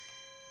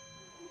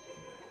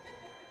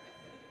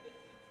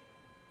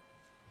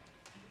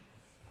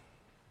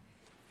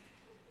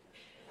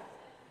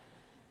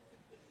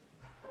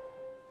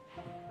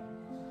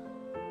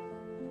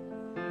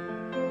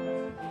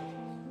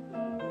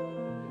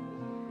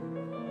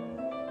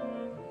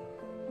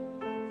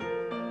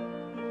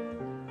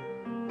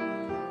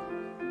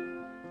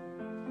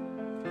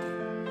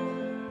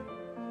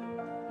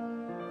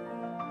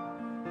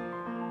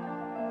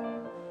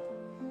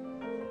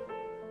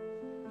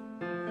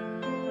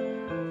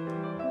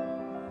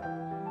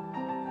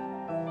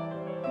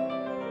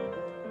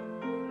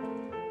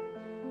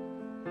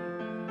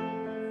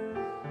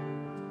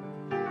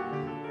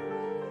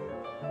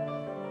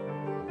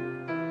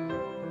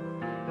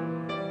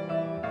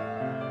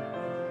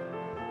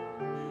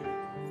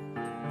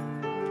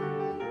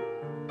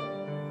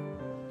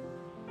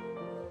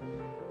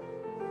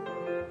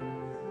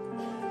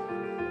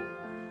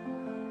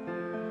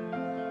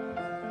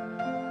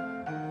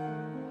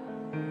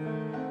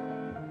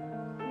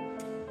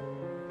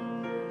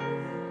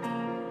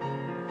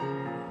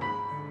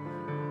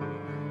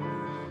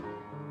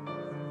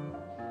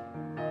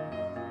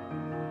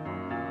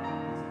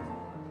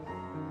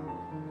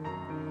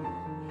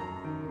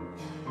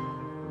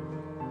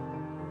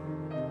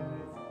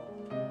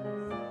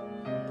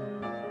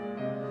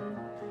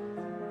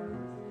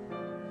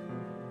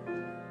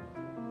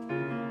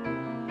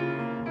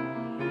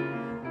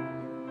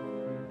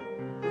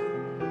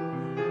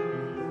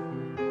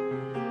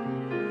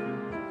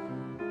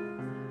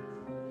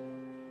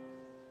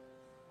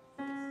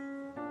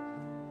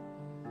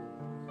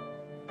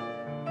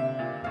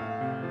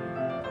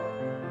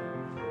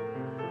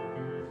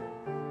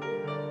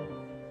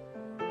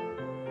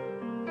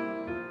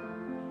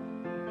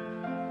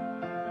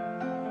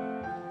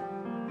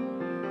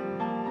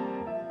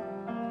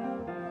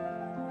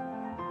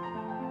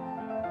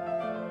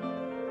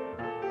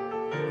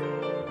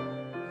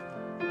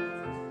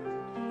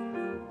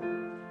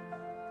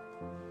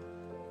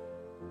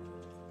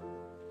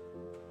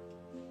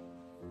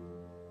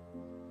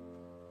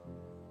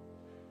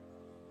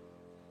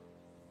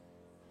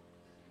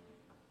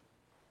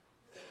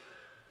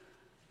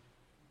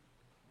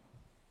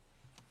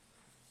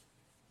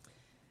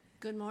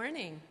Good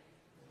morning.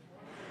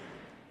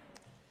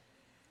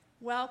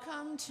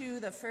 Welcome to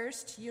the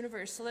First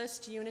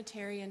Universalist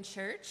Unitarian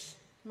Church.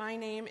 My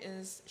name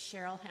is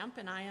Cheryl Hemp,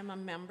 and I am a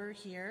member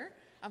here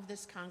of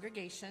this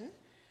congregation.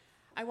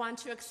 I want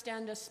to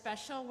extend a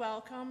special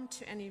welcome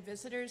to any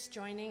visitors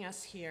joining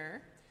us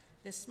here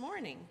this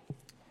morning.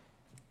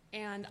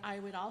 And I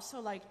would also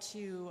like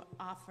to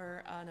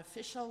offer an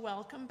official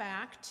welcome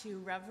back to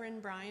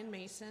Reverend Brian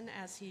Mason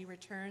as he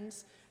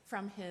returns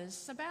from his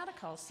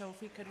sabbatical. So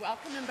if we could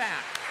welcome him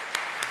back.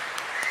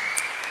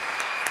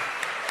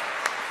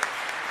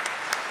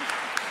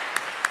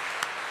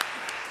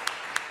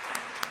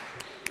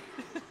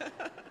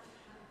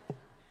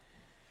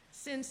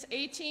 Since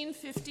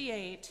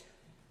 1858,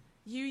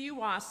 UU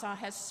Wausau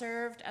has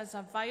served as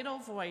a vital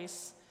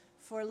voice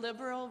for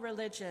liberal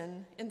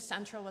religion in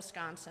central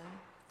Wisconsin.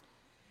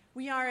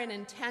 We are an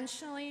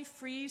intentionally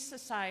free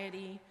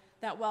society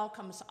that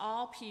welcomes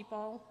all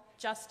people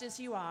just as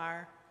you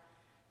are,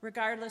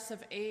 regardless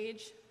of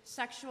age,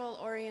 sexual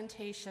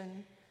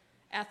orientation,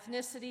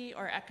 ethnicity,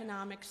 or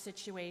economic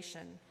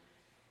situation.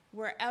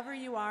 Wherever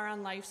you are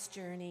on life's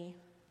journey,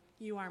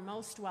 you are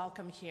most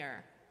welcome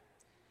here.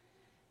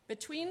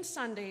 Between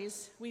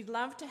Sundays, we'd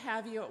love to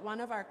have you at one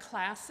of our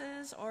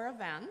classes or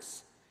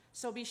events,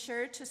 so be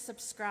sure to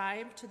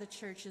subscribe to the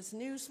church's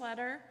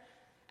newsletter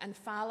and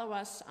follow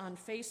us on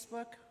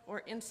Facebook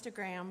or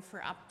Instagram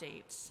for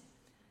updates.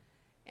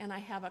 And I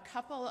have a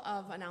couple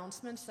of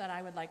announcements that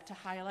I would like to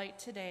highlight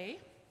today.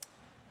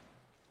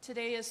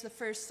 Today is the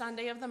first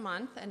Sunday of the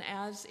month, and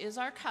as is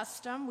our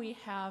custom, we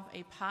have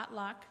a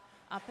potluck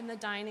up in the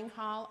dining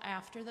hall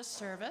after the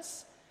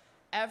service.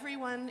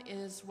 Everyone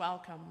is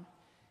welcome,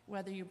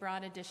 whether you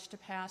brought a dish to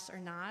pass or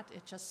not.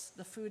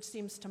 The food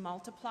seems to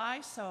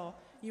multiply, so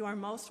you are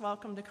most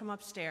welcome to come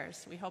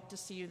upstairs. We hope to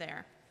see you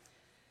there.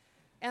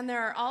 And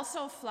there are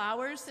also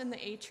flowers in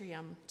the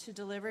atrium to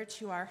deliver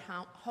to our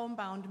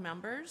homebound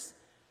members.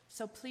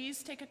 So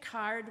please take a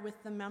card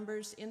with the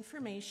member's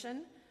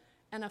information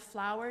and a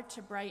flower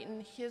to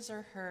brighten his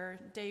or her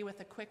day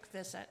with a quick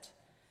visit.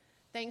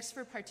 Thanks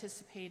for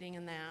participating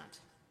in that.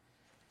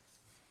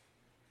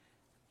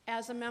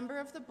 As a member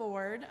of the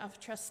Board of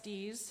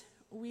Trustees,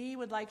 we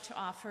would like to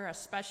offer a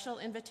special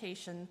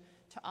invitation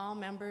to all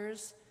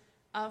members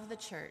of the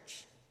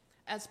church.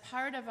 As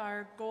part of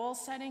our goal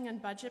setting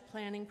and budget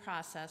planning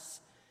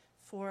process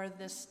for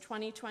this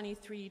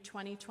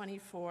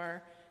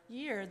 2023-2024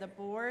 year, the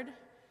board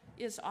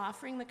is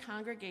offering the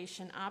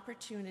congregation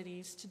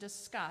opportunities to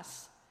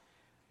discuss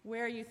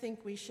where you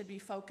think we should be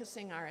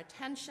focusing our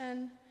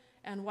attention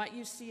and what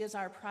you see as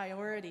our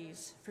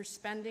priorities for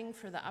spending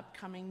for the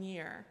upcoming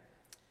year.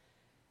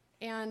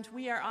 And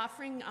we are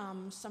offering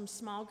some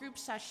small group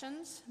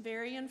sessions,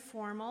 very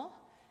informal,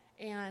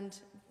 and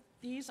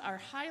these are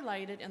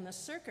highlighted in the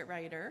circuit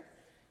writer,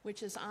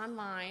 which is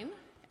online,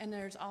 and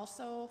there's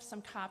also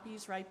some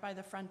copies right by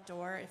the front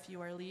door if you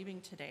are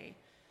leaving today.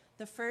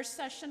 The first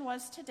session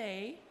was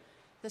today.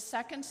 The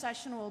second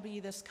session will be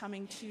this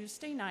coming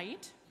Tuesday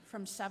night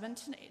from 7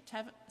 to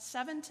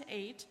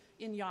 8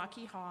 in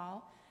Yawkey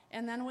Hall,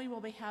 and then we will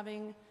be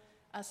having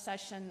a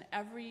session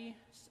every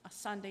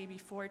Sunday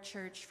before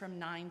church from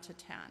 9 to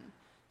 10.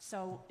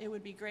 So it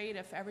would be great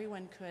if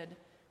everyone could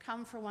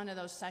come for one of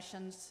those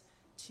sessions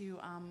to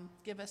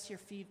give us your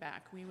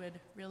feedback. We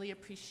would really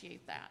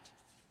appreciate that.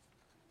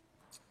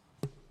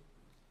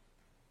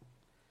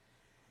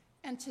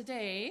 And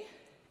today,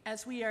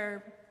 as we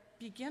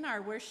begin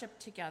our worship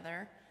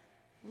together,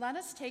 let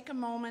us take a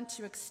moment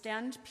to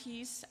extend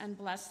peace and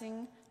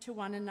blessing to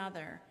one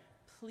another.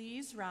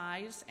 Please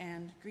rise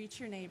and greet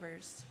your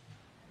neighbors.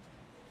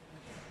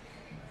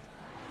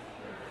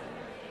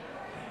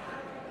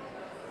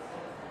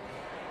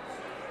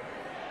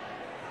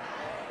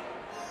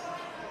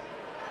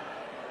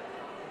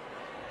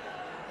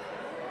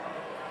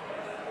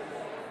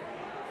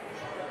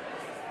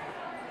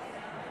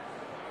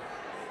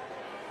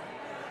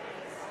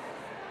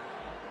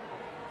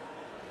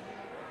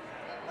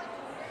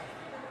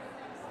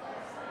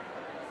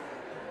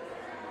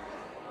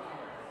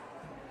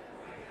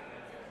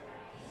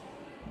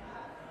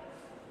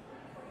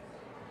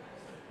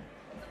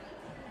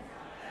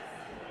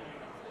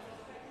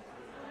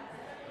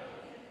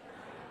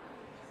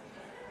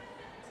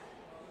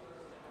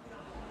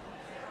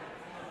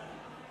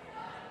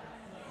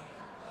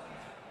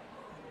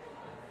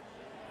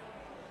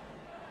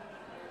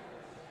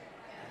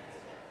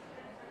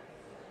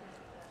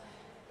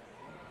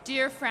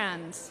 Dear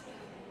friends,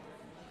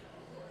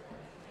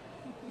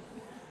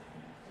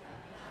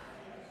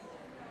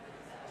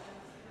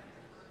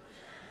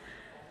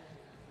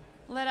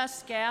 let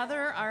us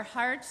gather our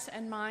hearts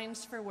and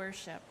minds for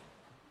worship.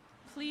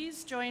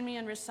 Please join me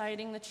in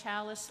reciting the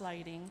chalice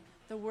lighting.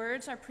 The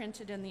words are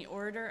printed in the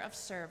order of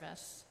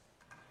service.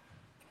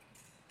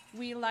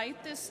 We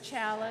light this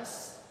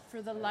chalice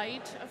for the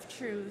light of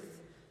truth,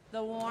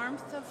 the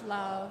warmth of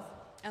love,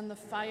 and the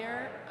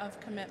fire of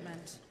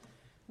commitment.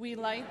 We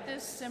light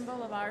this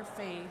symbol of our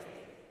faith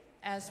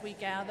as we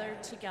gather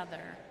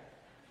together.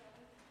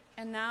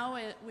 And now,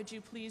 would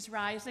you please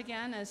rise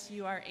again as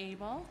you are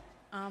able?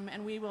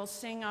 and we will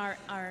sing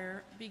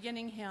our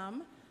beginning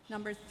hymn,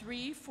 number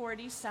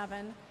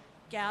 347,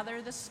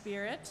 Gather the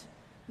Spirit,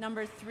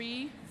 number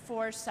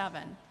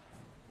 347.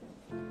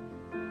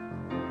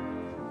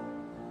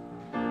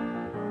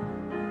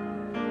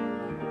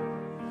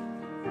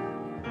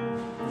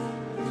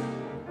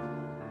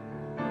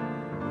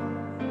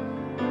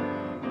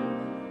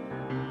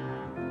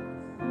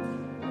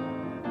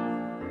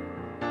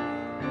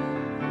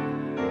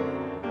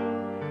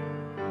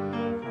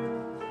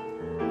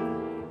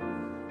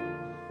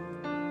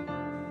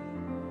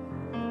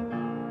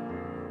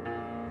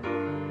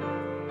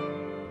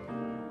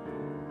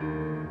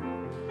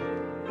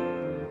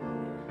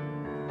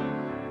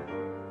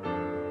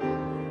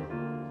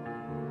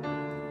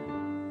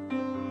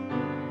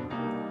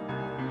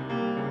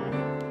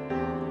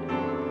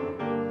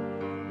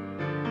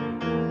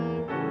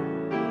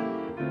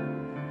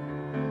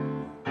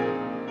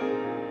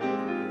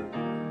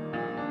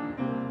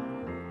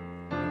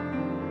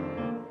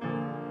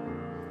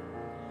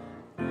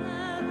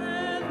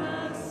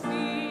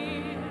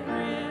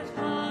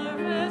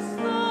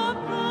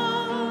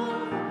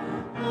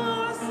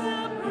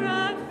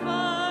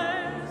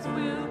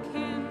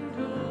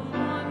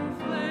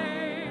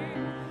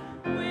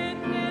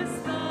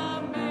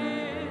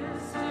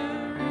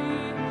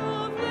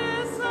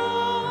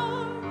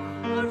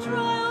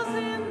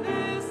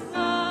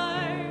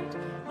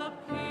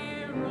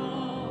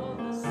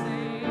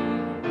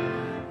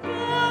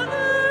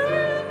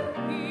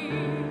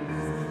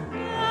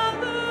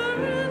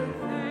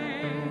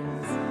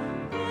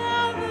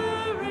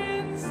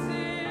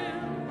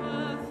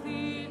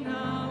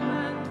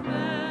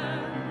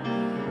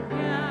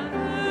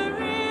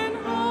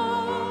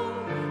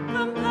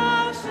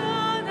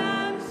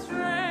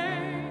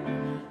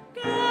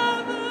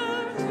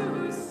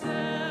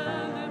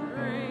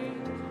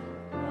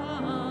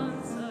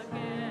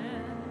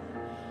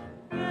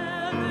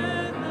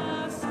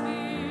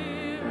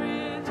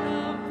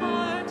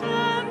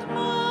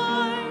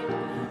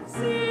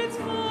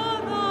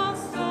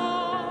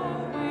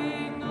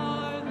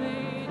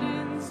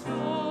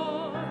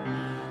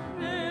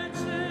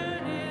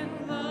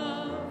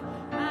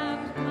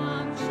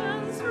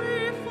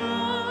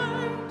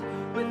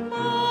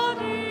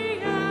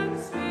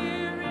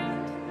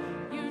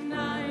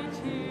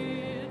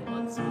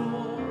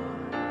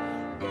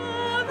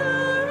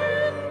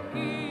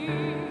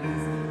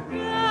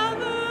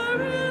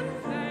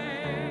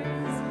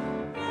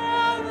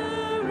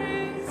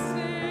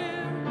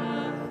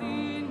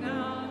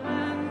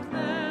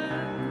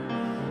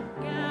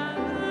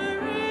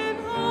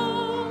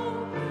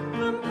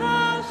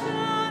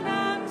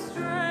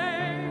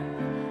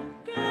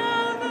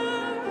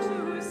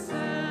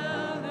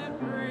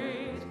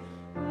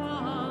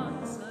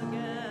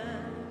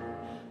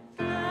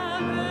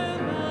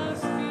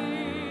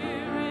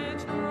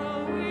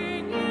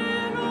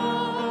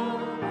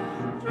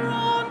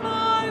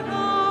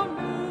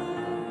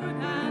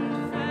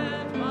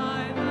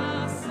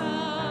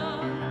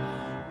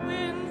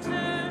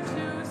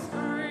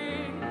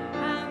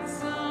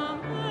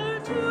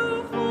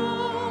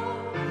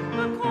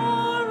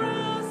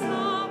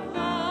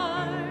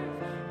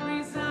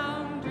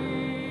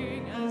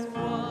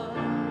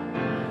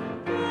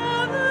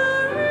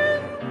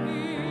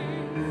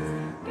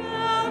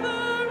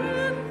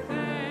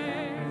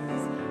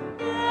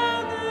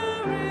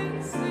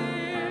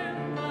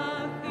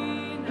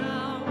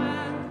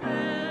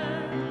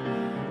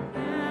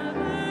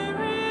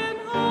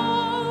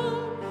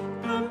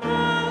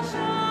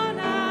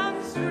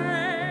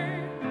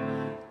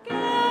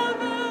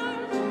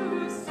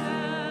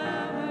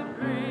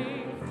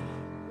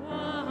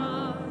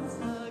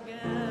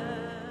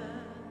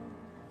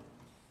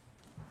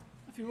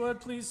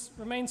 Please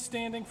remain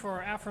standing for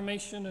our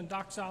affirmation and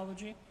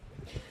doxology.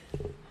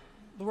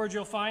 The words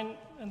you'll find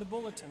in the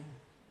bulletin.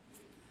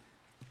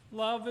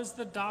 Love is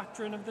the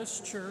doctrine of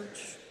this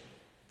church.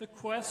 The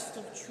quest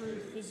of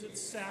truth is its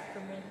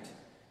sacrament,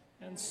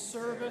 and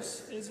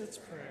service is its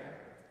prayer.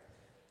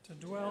 To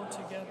dwell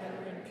together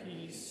in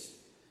peace,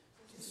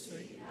 to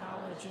seek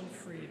knowledge and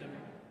freedom,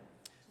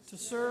 to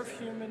serve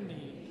human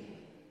need,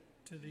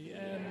 to the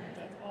end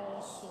that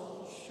all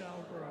souls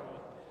shall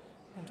grow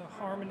into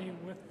harmony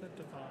with the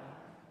divine.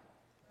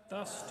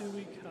 Thus do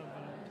we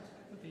covenant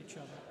with each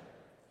other.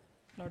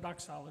 In our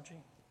doxology.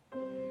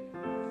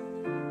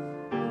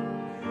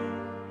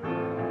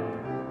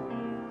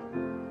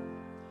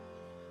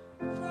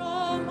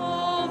 From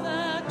all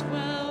that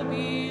dwell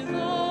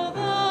below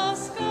the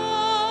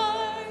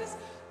skies,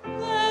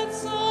 let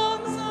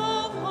songs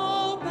of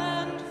hope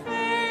and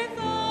faith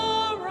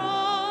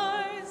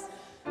arise.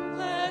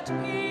 Let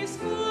peace,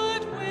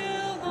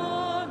 goodwill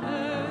on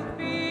earth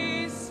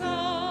be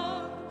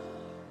sung.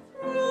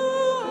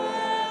 Through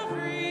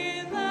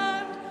every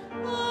land,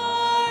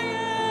 by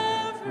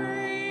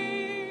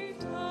every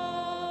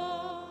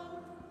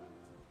tongue.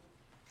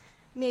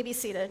 You may be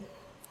seated.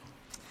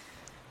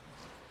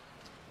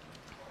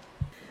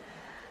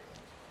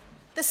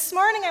 This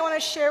morning I want to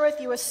share with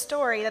you a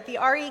story that the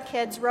RE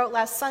kids wrote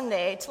last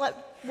Sunday to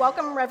let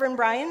welcome Reverend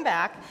Brian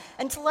back,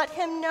 and to let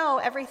him know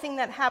everything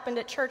that happened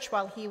at church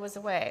while he was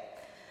away.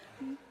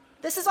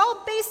 This is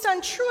all based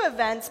on true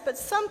events, but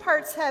some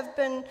parts have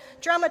been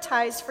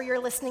dramatized for your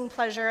listening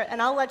pleasure,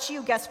 and I'll let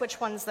you guess which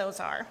ones those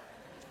are.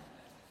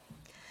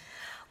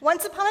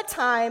 Once upon a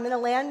time, in a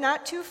land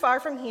not too far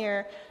from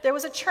here, there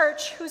was a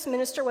church whose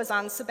minister was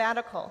on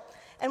sabbatical.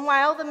 And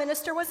while the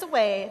minister was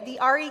away, the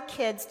RE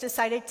kids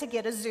decided to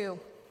get a zoo.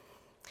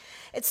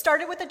 It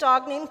started with a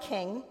dog named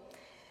King.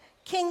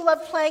 King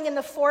loved playing in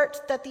the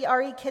fort that the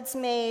RE kids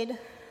made,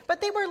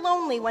 but they were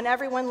lonely when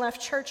everyone left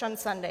church on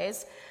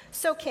Sundays.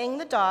 So King,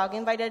 the dog,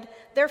 invited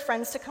their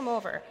friends to come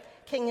over.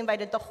 King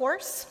invited the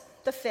horse,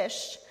 the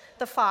fish,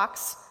 the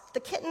fox, the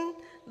kitten,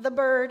 the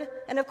bird,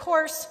 and of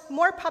course,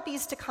 more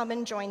puppies to come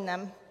and join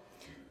them.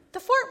 The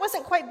fort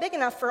wasn't quite big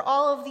enough for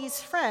all of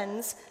these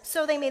friends,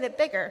 so they made it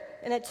bigger,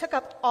 and it took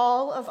up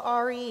all of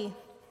RE.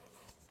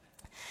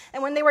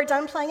 And when they were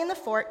done playing in the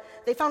fort,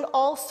 they found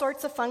all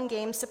sorts of fun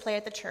games to play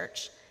at the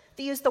church.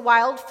 They used the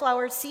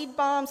wildflower seed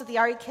bombs that the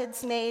RE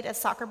kids made as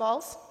soccer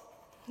balls.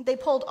 They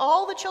pulled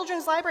all the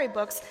children's library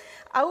books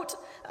out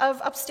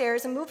of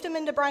upstairs and moved them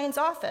into Brian's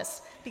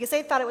office because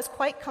they thought it was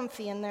quite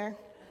comfy in there.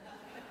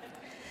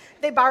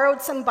 They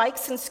borrowed some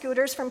bikes and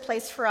scooters from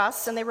Place for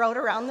Us, and they rode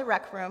around the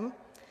rec room.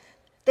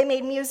 They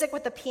made music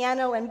with the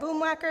piano and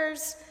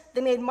boomwhackers.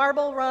 They made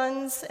marble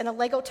runs and a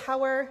Lego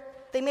tower.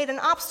 They made an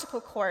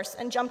obstacle course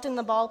and jumped in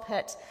the ball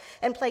pit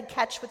and played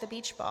catch with a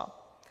beach ball.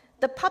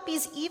 The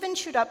puppies even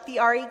chewed up the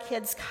RE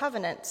kids'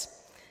 covenant.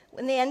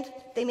 In the end,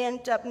 they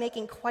ended up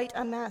making quite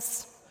a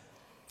mess.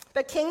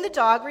 But King the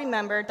dog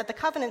remembered that the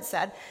covenant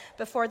said,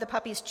 before the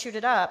puppies chewed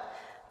it up,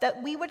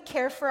 that we would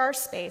care for our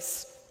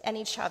space and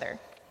each other.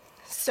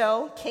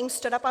 So King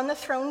stood up on the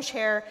throne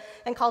chair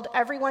and called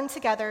everyone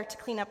together to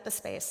clean up the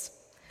space.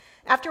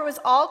 After it was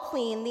all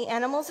clean, the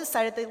animals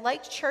decided they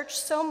liked church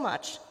so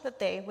much that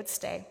they would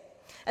stay.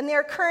 And they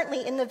are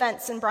currently in the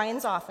vents in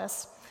Brian's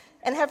office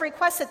and have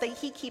requested that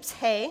he keeps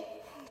hay,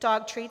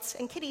 dog treats,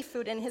 and kitty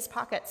food in his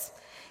pockets.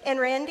 And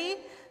Randy,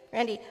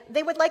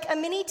 they would like a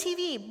mini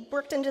TV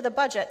worked into the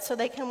budget so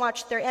they can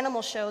watch their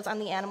animal shows on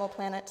the Animal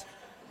Planet.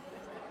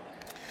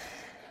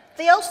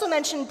 They also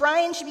mentioned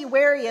Brian should be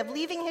wary of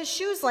leaving his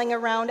shoes laying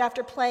around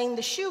after playing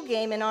the shoe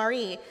game in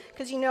RE,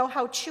 because you know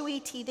how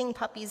chewy, teething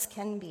puppies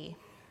can be.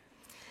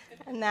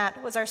 And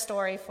that was our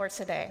story for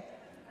today.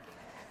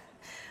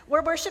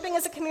 We're worshiping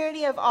as a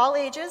community of all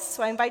ages,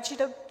 so I invite you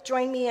to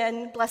join me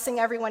in blessing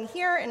everyone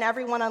here and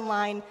everyone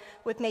online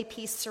with "May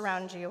peace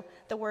surround you."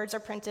 The words are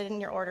printed in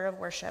your order of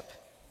worship.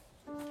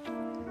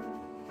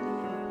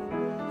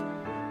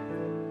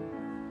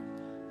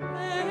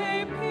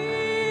 May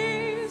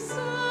peace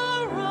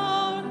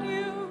surround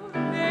you,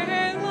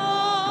 may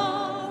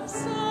love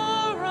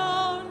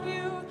surround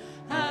you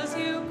as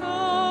you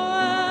go,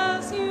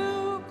 as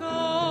you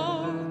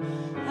go,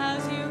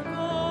 as you go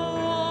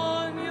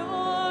on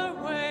your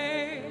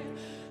way.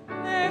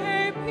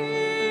 May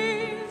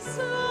peace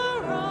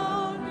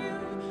surround you,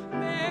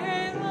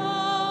 may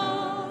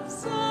love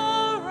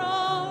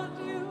surround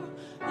you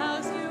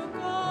as you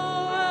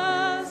go,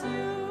 as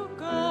you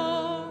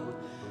go,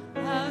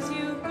 as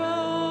you go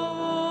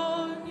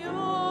on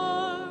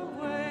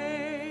your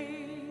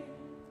way.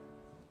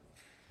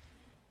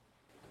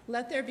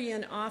 Let there be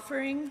an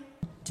offering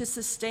to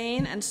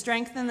sustain and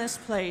strengthen this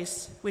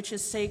place, which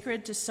is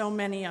sacred to so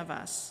many of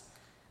us,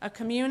 a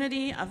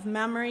community of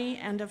memory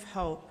and of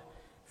hope,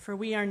 for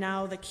we are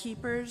now the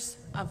keepers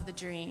of the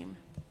dream.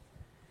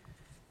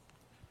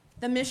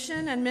 The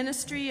mission and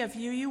ministry of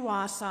UU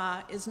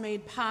Wausau is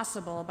made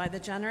possible by the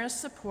generous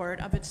support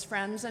of its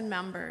friends and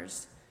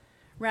members.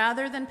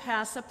 Rather than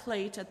pass a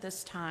plate at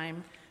this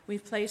time,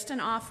 we've placed an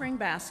offering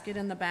basket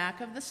in the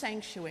back of the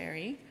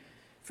sanctuary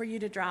for you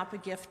to drop a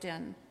gift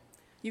in.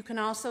 You can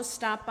also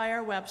stop by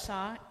our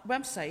website,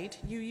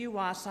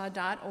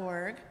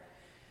 uuwausau.org,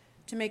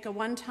 to make a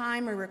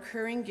one-time or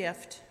recurring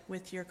gift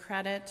with your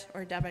credit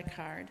or debit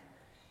card.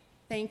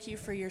 Thank you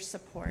for your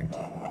support.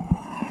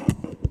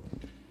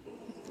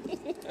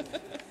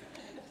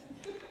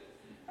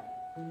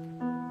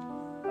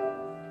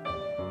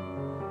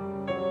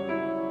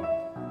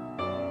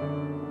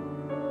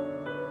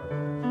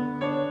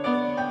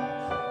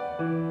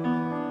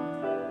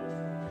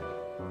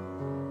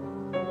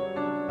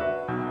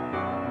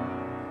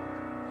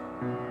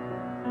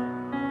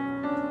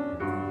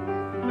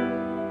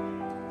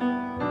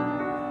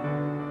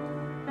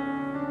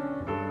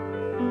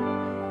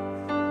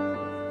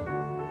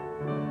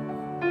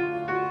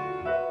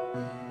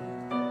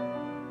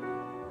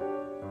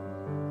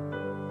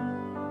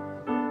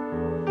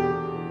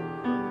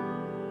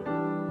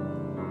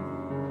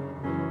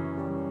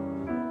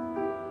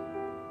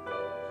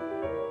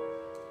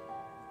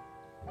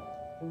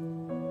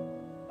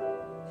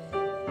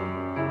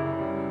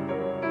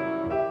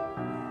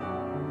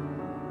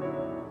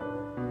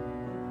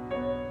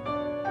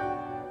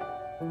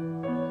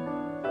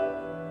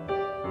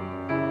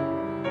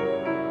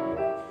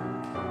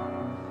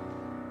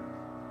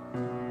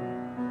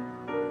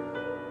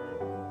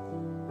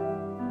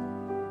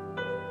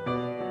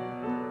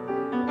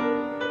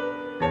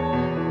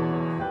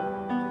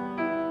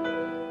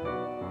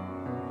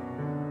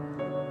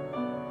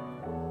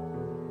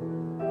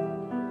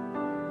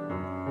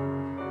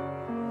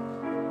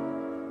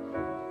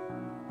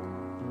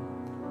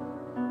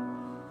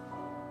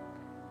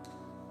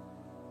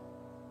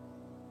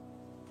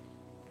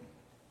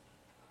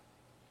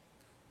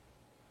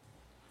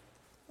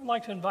 I'd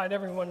like to invite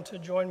everyone to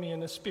join me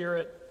in a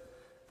spirit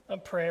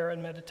of prayer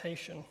and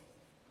meditation.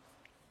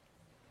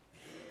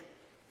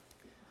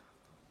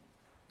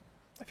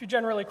 If you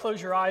generally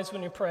close your eyes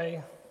when you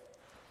pray,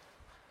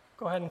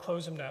 go ahead and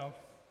close them now.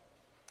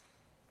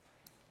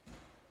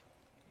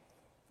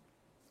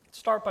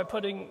 Start by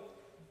putting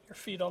your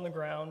feet on the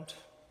ground.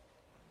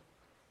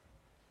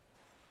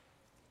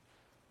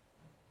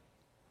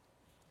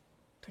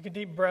 Take a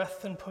deep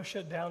breath and push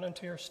it down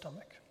into your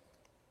stomach.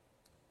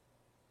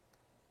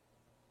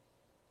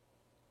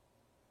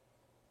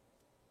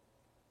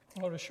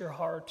 Notice your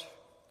heart,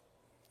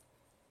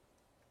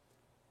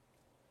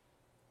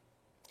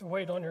 the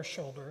weight on your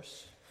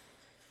shoulders.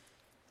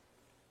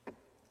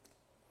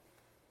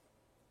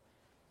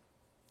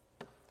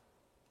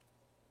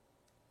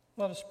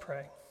 Let us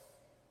pray.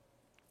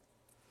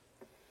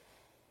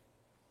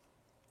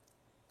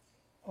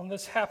 On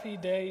this happy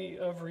day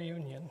of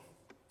reunion,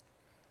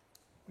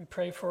 we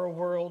pray for a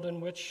world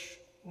in which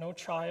no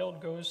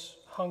child goes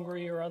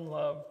hungry or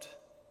unloved,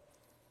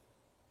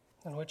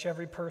 in which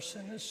every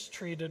person is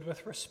treated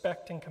with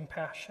respect and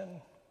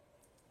compassion,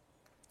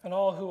 and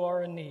all who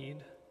are in need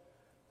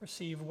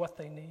receive what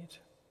they need.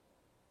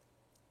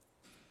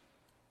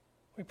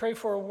 We pray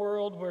for a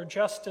world where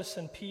justice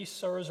and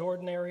peace are as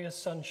ordinary as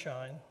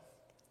sunshine,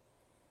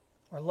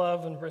 where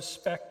love and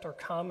respect are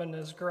common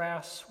as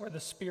grass, where the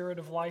spirit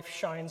of life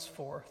shines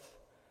forth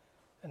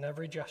in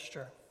every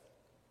gesture.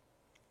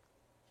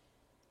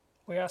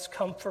 We ask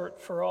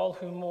comfort for all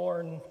who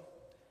mourn,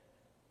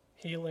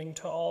 healing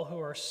to all who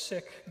are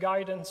sick,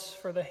 guidance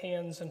for the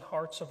hands and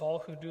hearts of all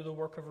who do the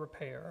work of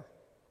repair.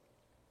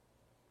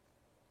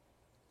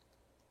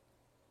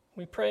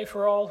 We pray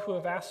for all who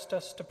have asked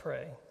us to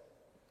pray.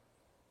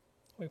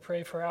 We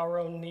pray for our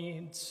own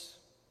needs.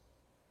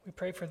 We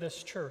pray for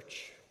this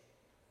church.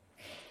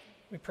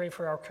 We pray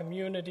for our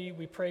community.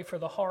 We pray for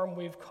the harm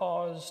we've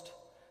caused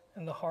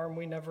and the harm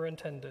we never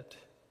intended.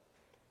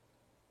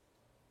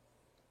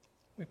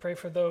 We pray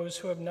for those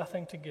who have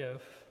nothing to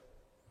give,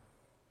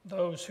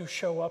 those who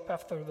show up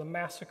after the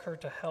massacre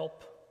to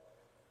help,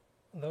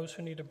 and those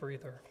who need a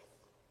breather.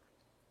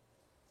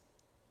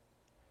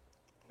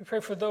 We pray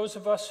for those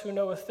of us who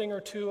know a thing or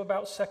two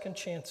about second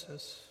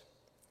chances.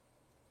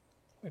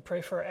 We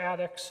pray for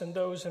addicts and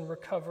those in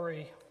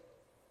recovery,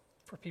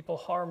 for people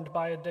harmed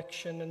by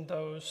addiction and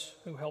those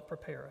who help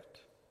repair it.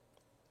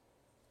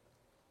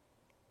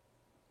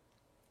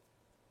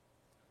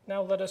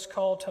 Now let us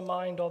call to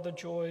mind all the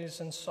joys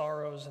and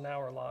sorrows in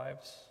our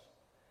lives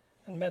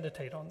and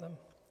meditate on them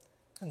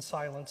in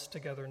silence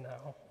together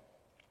now.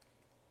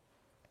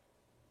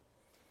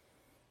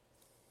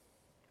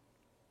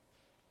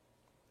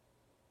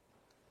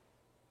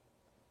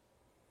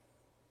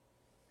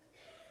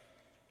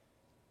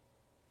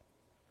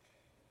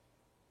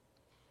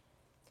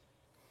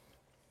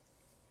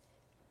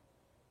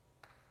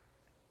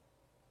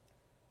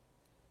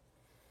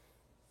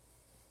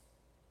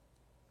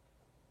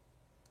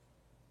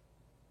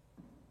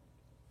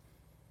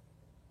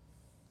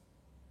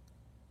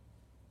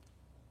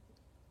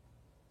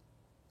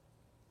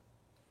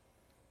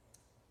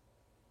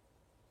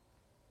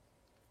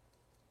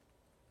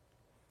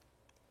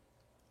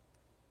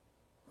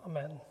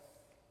 Amen.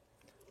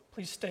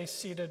 Please stay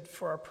seated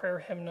for our prayer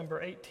hymn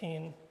number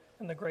 18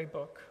 in the Gray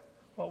Book,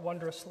 What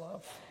Wondrous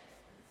Love.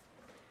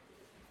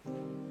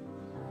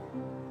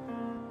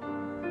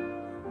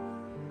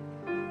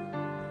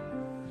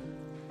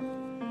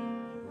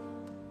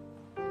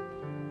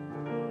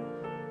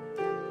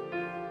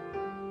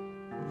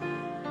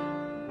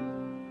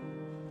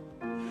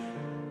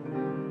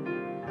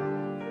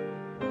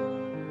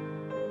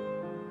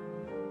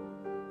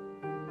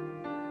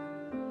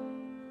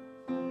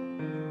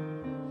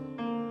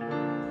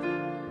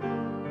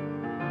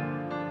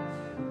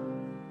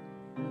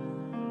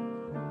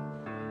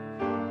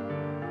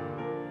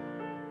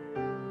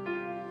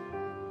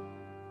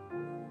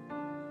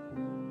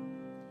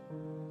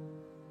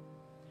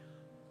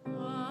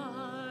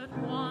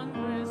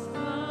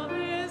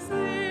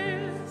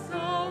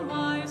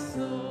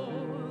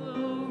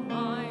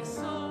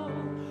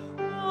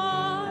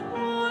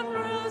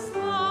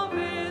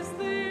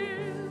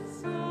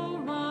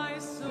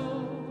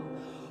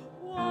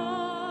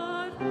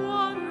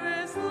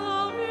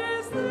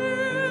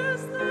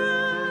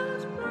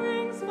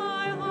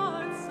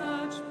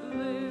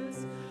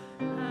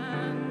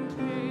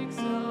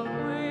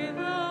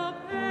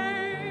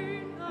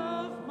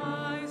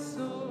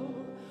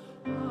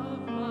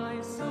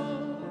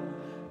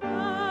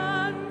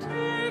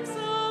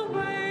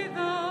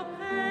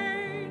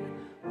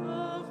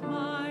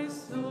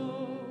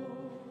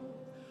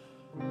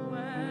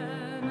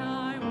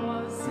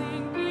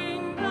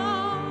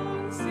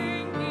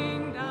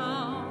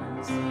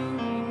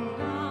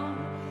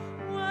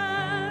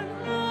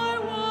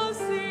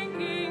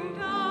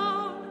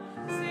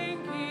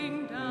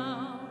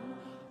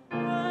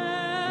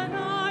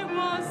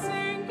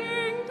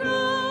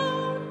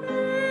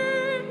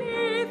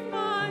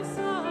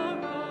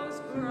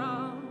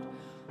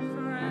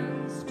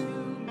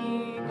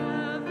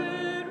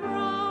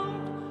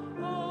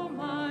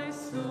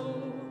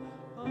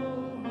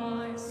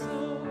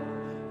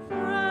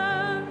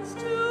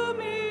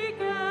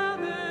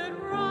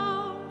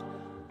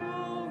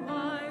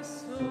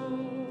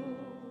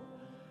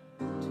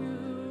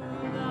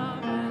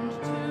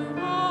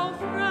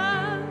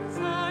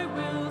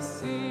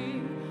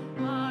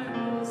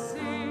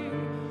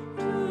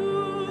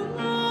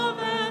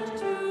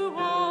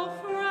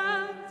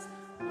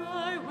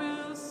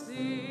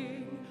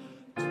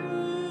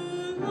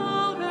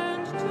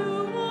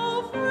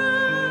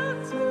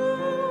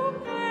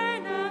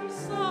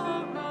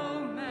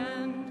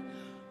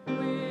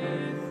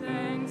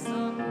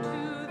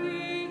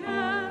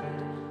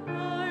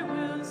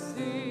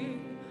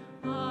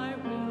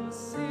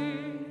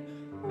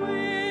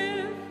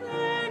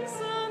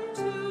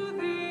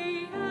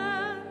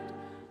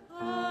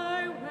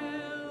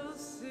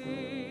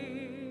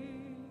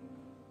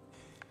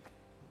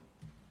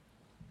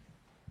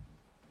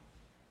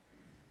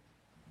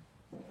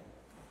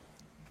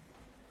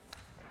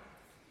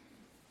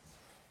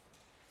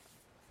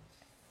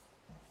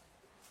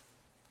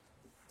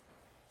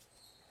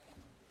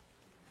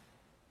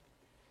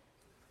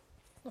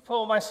 The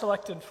poem I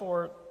selected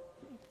for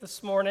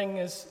this morning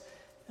is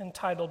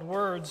entitled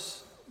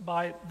Words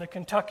by the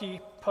Kentucky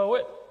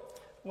poet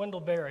Wendell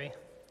Berry.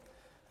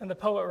 And the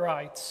poet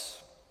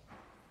writes,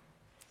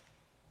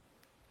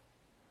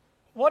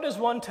 "What is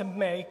one to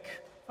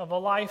make of a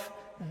life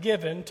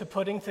given to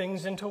putting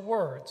things into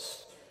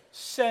words,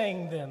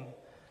 saying them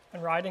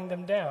and writing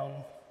them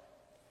down?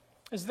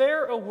 Is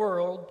there a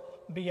world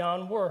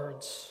beyond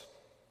words?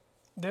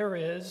 There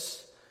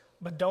is,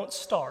 but don't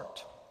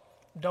start.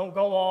 Don't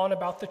go on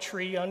about the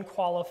tree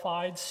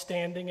unqualified,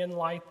 standing in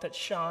light that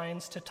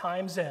shines to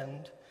time's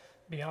end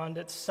beyond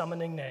its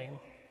summoning name.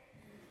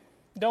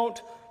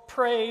 Don't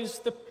praise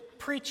the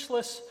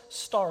preachless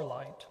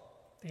starlight,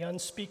 the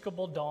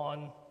unspeakable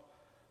dawn.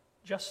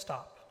 Just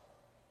stop.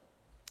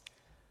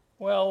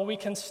 Well, we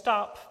can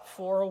stop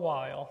for a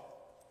while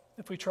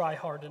if we try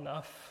hard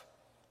enough,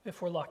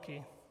 if we're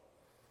lucky.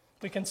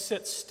 We can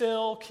sit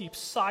still, keep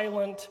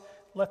silent,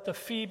 let the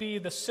Phoebe,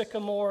 the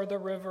sycamore, the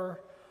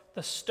river,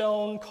 the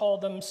stone call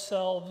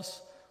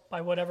themselves by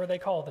whatever they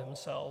call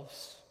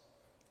themselves,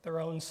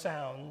 their own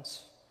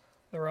sounds,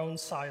 their own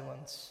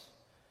silence,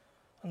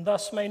 and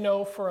thus may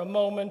know for a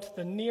moment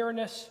the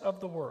nearness of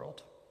the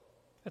world,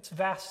 its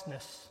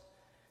vastness,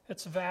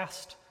 its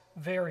vast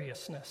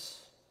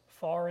variousness,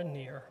 far and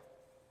near,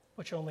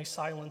 which only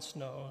silence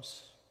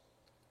knows.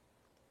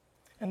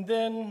 And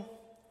then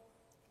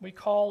we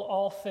call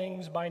all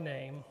things by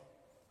name,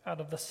 out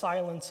of the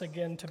silence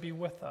again to be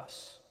with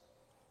us,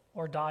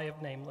 or die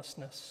of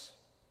namelessness."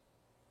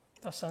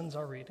 Thus ends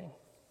our reading.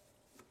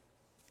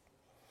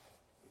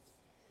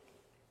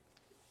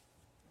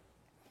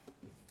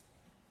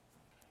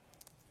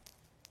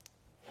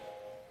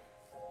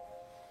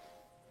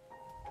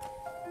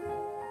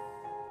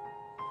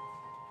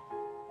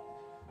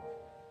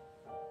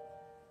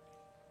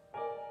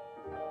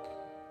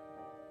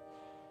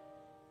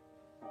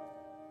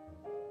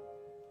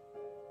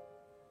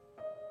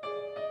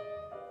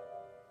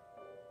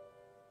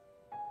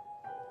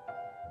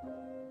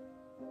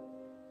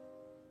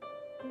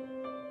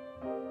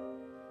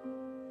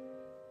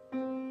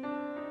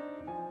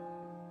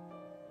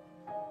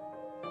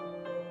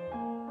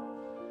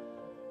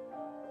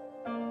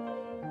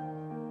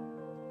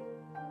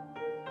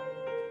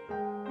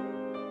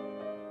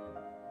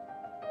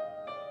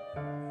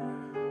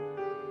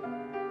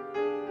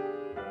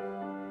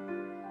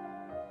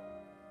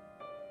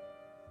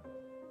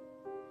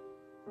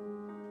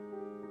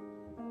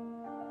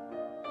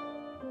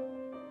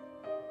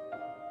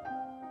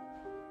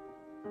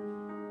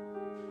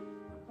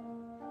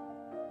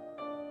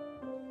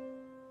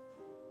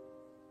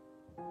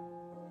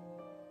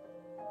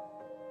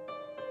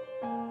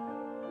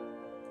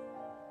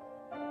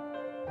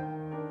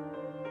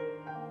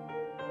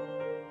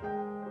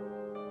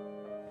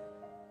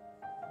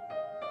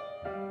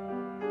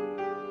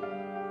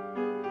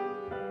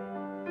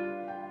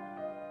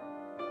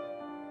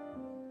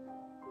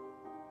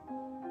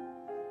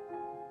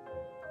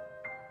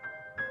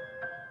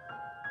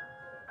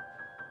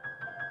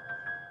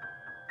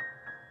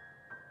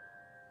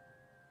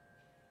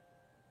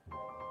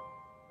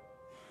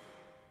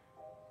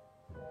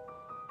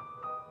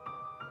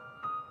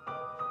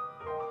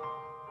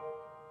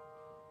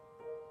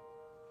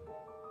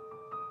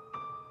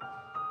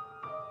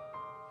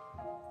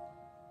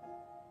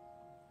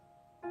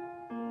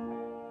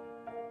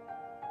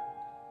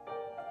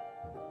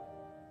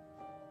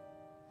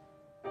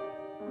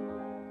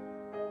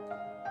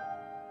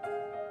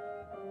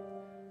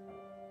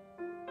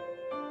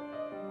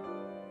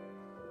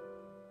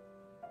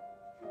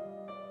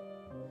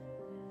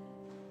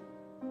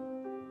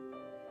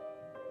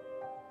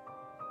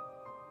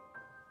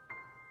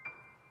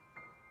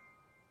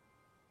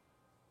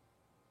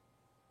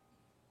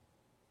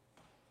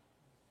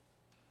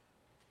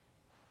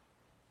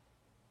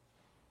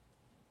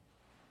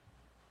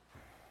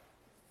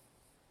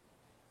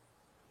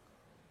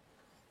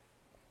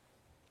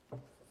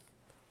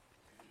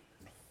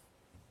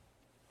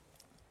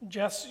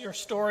 Jess, your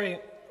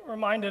story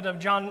reminded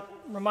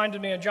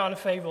me of John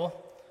Fable,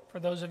 for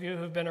those of you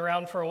who've been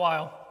around for a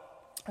while.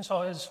 I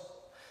saw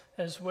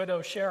his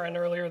widow Sharon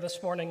earlier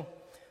this morning.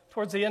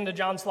 Towards the end of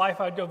John's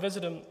life, I'd go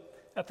visit him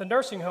at the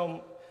nursing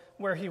home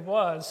where he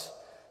was,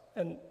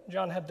 and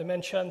John had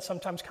dementia, and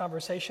sometimes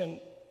conversation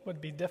would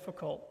be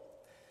difficult.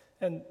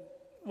 And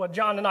what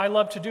John and I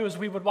loved to do is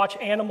we would watch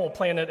Animal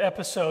Planet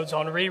episodes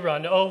on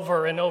rerun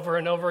over and over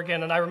and over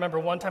again. And I remember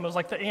one time it was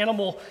like the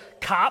animal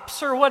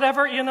cops or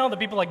whatever, the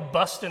people like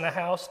bust in a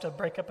house to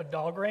break up a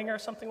dog ring or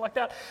something like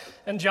that.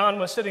 And John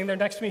was sitting there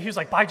next to me. He was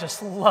like, "I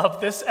just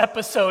love this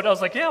episode." I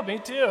was like, "Yeah, me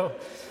too."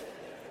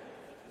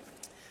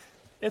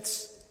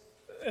 It's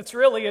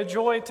really a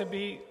joy to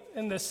be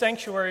in this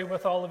sanctuary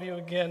with all of you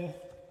again,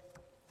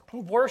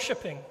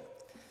 worshiping.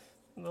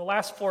 The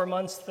last 4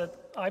 months that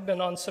I've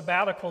been on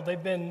sabbatical,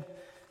 they've been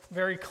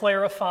very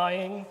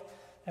clarifying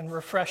and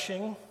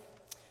refreshing.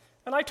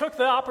 And I took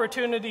the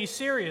opportunity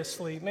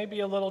seriously, maybe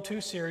a little too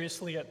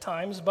seriously at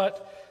times,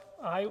 but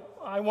I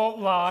won't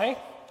lie.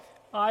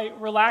 I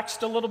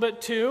relaxed a little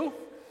bit too,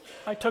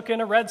 I took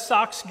in a Red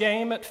Sox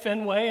game at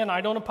Fenway, and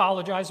I don't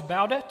apologize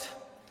about it.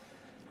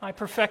 I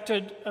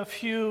perfected a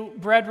few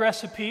bread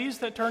recipes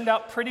that turned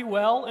out pretty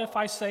well, if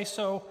I say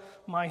so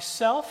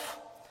myself,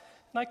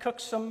 and I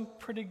cooked some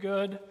pretty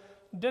good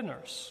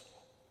dinners.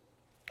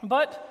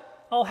 But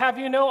I'll have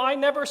you know, I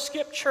never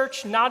skipped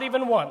church, not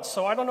even once,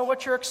 so I don't know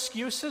what your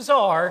excuses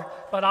are,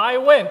 but I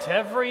went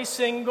every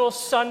single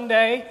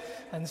Sunday,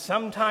 and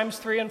sometimes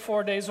 3 and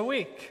 4 days a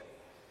week.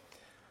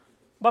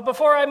 But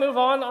before I move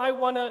on, I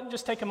want to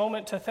just take a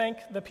moment to thank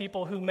the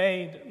people who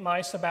made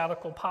my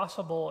sabbatical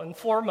possible, and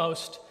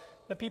foremost,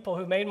 the people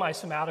who made my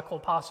sabbatical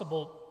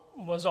possible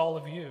was all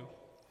of you.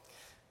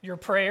 Your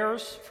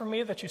prayers for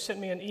me, that you sent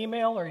me an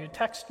email or you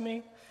text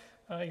me,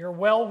 your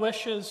well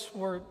wishes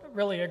were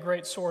really a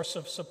great source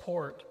of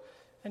support.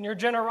 And your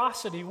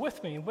generosity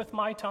with me, with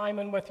my time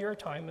and with your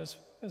time is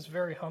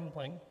very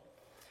humbling.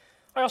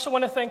 I also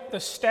want to thank the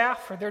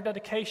staff for their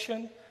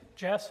dedication,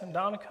 Jess and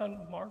Donica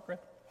and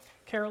Margaret.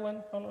 Carolyn,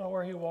 I don't know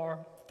where you are.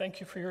 Thank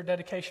you for your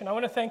dedication. I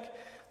want to thank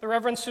the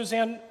Reverend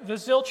Suzanne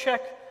Vazilchek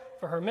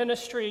for her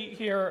ministry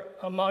here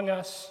among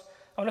us.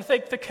 I want to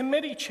thank the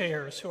committee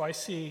chairs, who I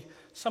see,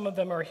 some of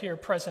them are here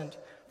present,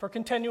 for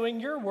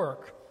continuing your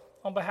work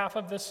on behalf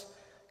of this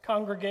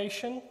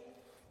congregation.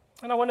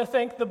 And I want to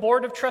thank the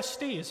Board of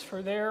Trustees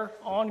for their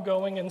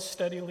ongoing and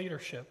steady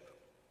leadership.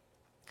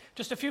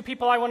 Just a few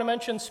people I want to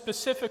mention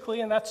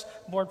specifically, and that's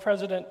Board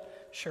President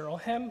Cheryl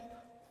Hem,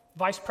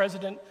 Vice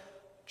President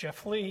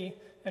Jeff Lee,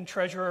 and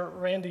Treasurer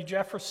Randy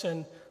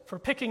Jefferson for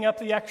picking up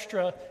the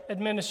extra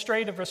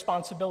administrative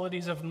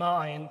responsibilities of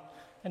mine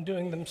and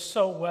doing them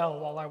so well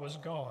while I was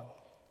gone.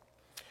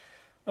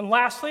 And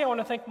lastly, I want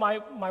to thank my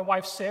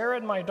wife Sarah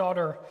and my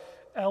daughter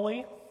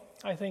Ellie.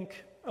 I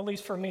think, at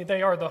least for me,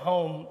 they are the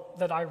home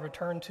that I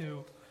return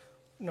to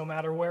no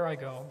matter where I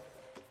go.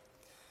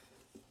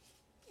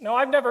 Now,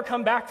 I've never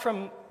come back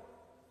from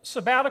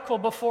sabbatical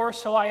before,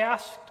 so I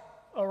asked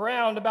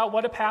around about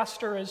what a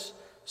pastor is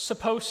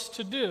supposed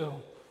to do.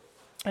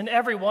 And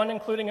everyone,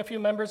 including a few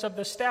members of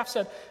the staff,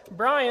 said,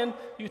 "Brian,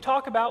 you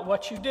talk about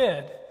what you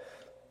did,"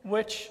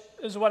 which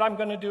is what I'm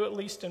going to do, at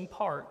least in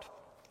part.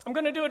 I'm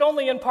going to do it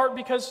only in part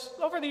because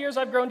over the years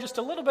I've grown just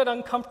a little bit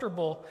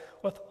uncomfortable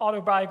with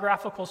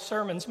autobiographical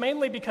sermons,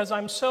 mainly because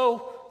I'm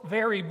so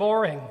very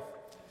boring.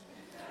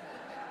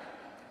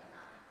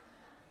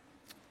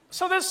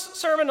 So this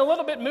sermon a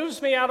little bit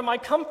moves me out of my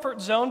comfort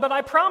zone, but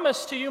I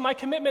promise to you my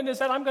commitment is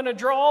that I'm going to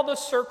draw the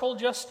circle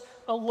just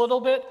a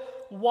little bit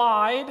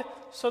wide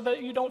so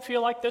that you don't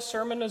feel like this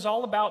sermon is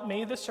all about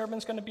me. This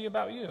sermon's going to be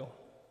about you.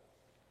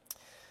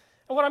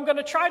 And what I'm going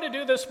to try to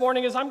do this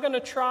morning is I'm going to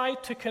try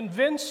to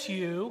convince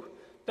you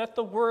that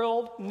the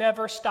world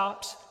never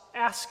stops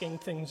asking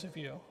things of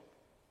you.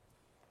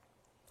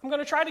 I'm going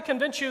to try to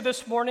convince you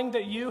this morning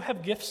that you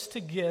have gifts to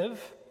give,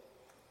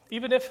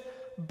 even if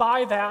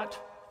by that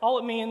all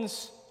it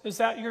means is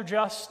that you're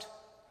just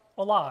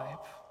alive.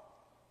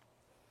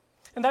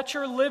 And that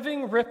your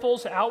living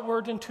ripples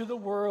outward into the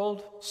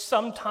world,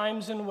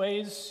 sometimes in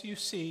ways you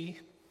see,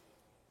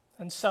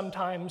 and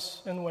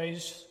sometimes in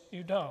ways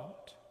you don't.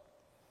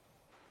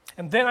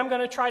 And then I'm going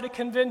to try to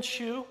convince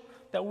you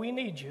that we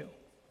need you.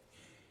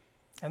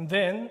 And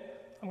then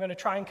I'm going to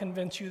try and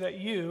convince you that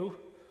you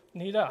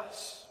need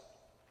us.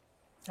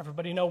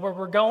 Everybody know where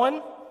we're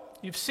going?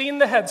 You've seen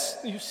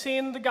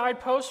the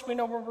guideposts, we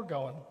know where we're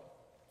going.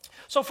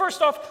 So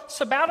first off,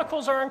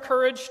 sabbaticals are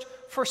encouraged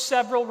for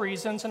several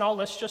reasons, and I'll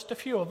list just a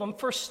few of them.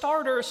 For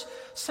starters,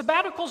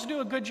 sabbaticals do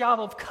a good job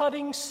of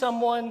cutting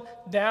someone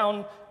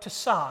down to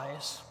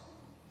size.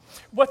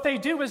 What they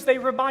do is they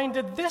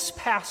reminded this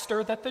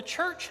pastor that the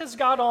church has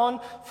got on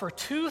for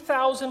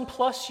 2,000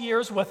 plus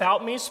years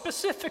without me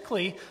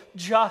specifically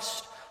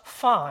just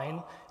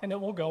fine, and it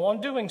will go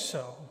on doing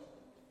so.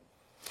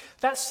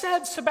 That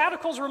said,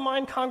 sabbaticals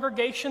remind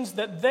congregations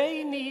that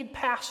they need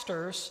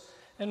pastors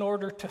in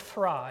order to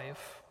thrive,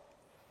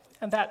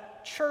 and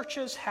that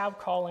churches have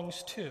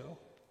callings too.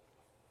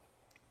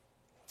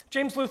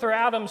 James Luther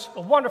Adams,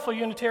 a wonderful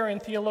Unitarian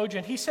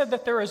theologian, he said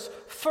that there is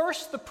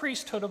first the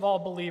priesthood of all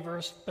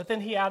believers, but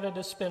then he added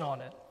a spin on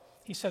it.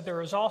 He said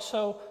there is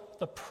also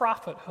the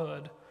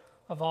prophethood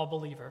of all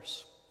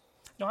believers.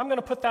 Now I'm going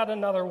to put that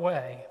another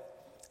way.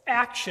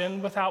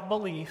 Action without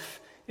belief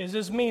is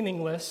as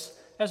meaningless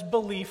as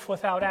belief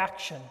without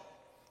action.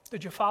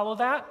 Did you follow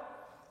that?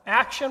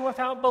 Action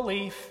without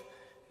belief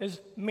is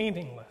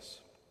meaningless.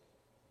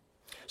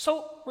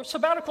 So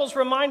sabbaticals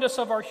remind us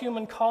of our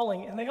human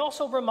calling, and they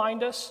also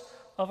remind us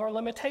of our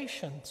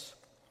limitations.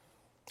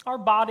 Our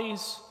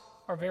bodies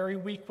are very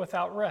weak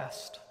without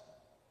rest.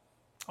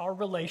 Our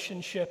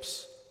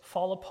relationships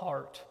fall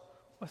apart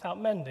without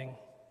mending.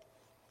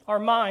 Our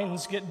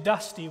minds get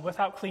dusty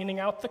without cleaning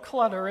out the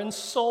clutter, and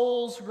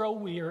souls grow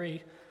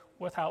weary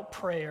without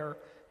prayer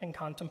and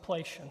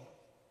contemplation.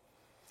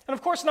 And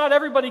of course, not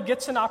everybody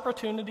gets an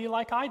opportunity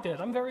like I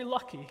did. I'm very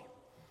lucky.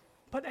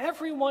 But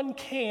everyone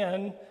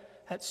can,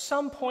 at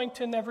some point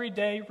in every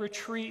day,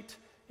 retreat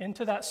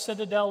into that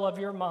citadel of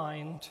your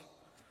mind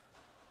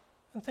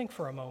and think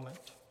for a moment.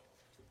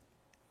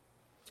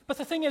 But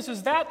the thing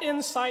is that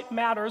insight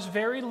matters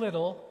very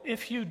little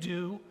if you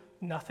do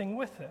nothing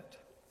with it.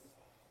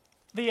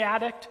 The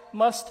addict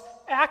must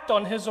act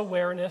on his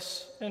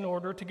awareness in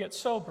order to get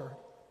sober.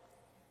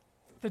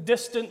 The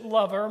distant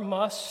lover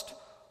must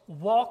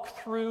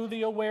walk through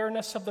the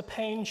awareness of the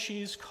pain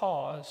she's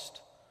caused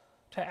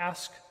to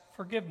ask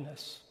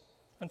forgiveness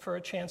and for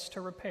a chance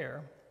to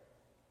repair.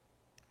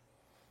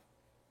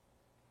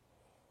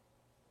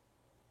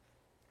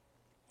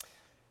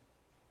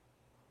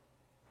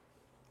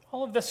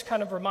 All of this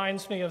kind of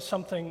reminds me of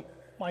something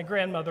my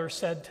grandmother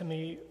said to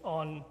me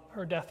on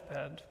her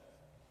deathbed.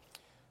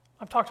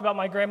 I've talked about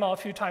my grandma a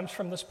few times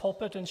from this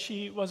pulpit, and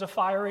she was a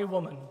fiery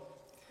woman.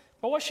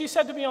 But what she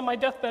said to me on my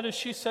deathbed is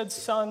she said,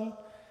 "Son,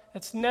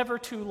 it's never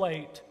too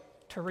late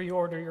to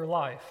reorder your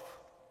life."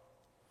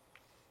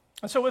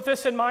 And so with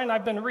this in mind,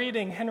 I've been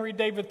reading Henry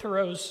David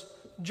Thoreau's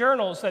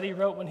journals that he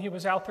wrote when he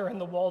was out there in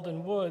the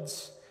Walden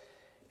Woods.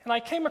 And I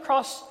came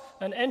across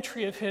an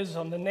entry of his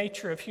on the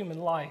nature of human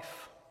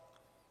life.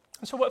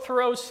 And so what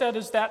Thoreau said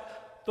is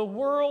that the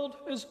world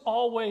is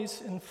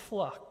always in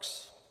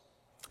flux.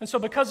 And so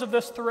because of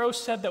this, Thoreau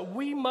said that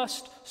we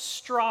must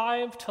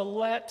strive to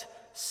let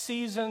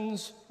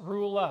seasons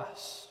rule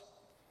us.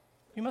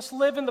 You must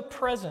live in the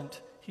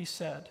present, he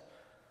said.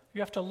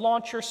 You have to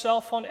launch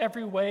yourself on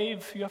every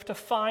wave. You have to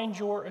find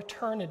your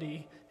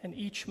eternity in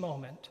each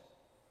moment.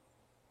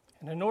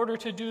 And in order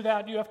to do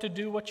that, you have to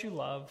do what you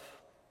love.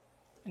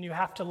 And you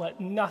have to let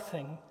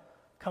nothing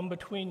come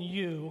between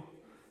you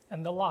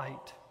and the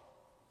light.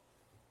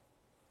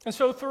 And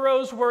so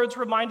Thoreau's words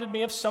reminded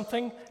me of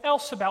something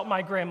else about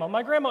my grandma.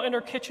 My grandma in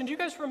her kitchen, do you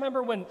guys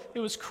remember when it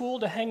was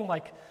cool to hang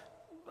like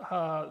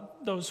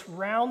those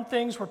round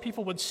things where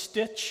people would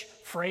stitch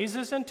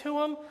phrases into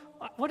them?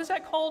 What is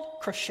that called?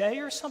 Crochet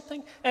or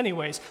something?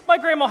 Anyways, my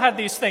grandma had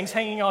these things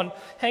hanging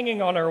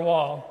on her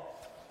wall.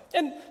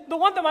 And the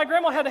one that my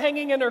grandma had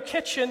hanging in her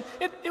kitchen,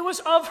 it was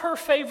of her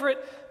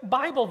favorite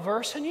Bible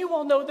verse. And you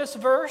all know this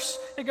verse.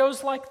 It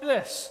goes like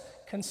this: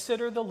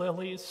 "Consider the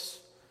lilies.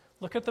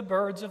 Look at the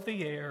birds of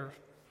the air.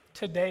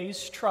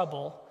 Today's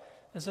trouble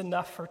is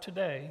enough for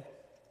today."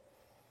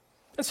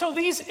 And so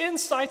these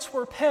insights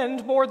were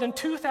penned more than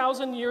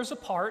 2,000 years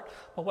apart,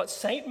 but what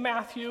St.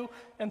 Matthew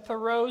and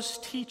Thoreau's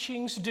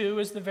teachings do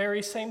is the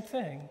very same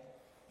thing.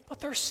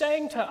 What they're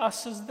saying to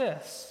us is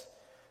this: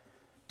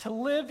 to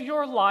live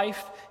your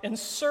life in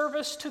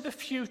service to the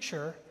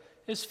future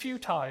is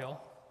futile.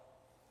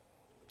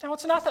 Now,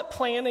 it's not that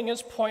planning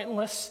is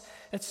pointless.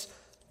 It's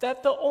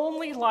that the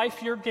only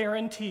life you're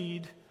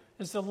guaranteed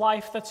is the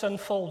life that's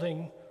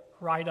unfolding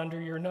right under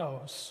your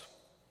nose.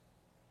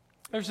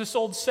 There's this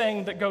old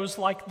saying that goes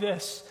like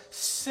this: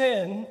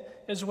 sin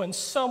is when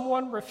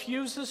someone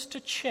refuses to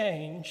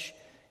change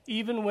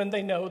even when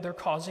they know they're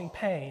causing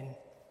pain,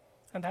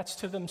 and that's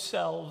to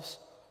themselves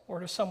or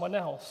to someone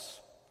else.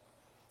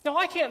 Now,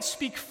 I can't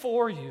speak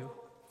for you,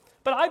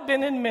 but I've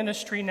been in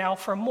ministry now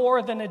for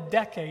more than a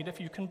decade, if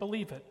you can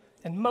believe it,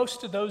 and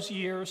most of those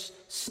years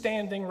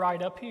standing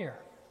right up here.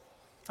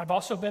 I've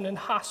also been in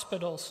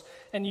hospitals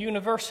and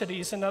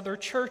universities and other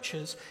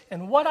churches,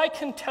 and what I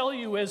can tell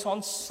you is,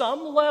 on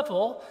some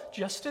level,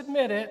 just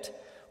admit it,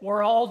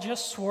 we're all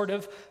just sort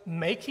of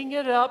making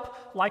it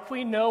up like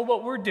we know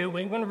what we're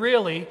doing, when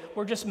really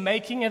we're just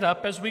making it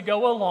up as we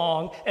go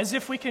along, as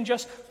if we can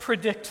just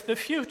predict the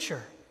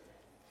future.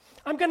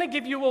 I'm going to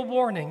give you a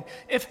warning.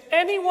 If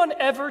anyone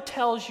ever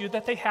tells you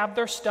that they have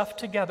their stuff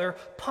together,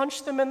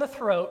 punch them in the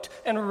throat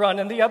and run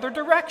in the other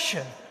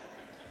direction.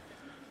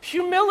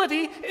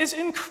 Humility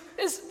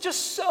is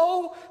just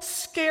so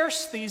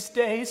scarce these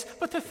days,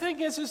 but the thing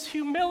is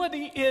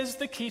humility is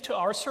the key to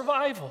our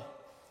survival.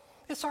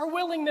 It's our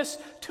willingness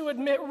to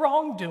admit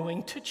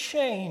wrongdoing, to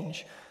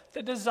change,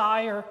 the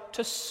desire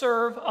to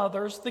serve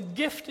others, the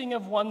gifting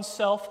of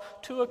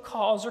oneself to a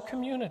cause or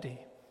community,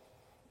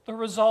 the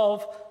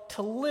resolve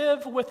to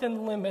live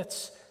within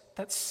limits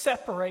that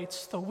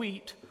separates the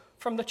wheat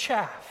from the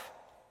chaff.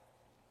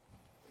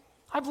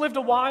 I've lived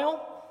a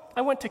while. I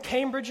went to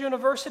Cambridge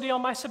University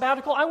on my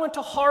sabbatical. I went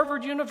to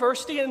Harvard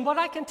University, and what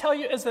I can tell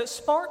you is that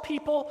smart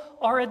people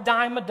are a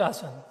dime a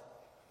dozen.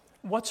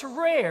 What's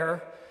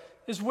rare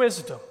is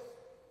wisdom.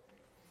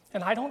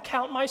 And I don't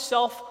count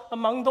myself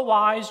among the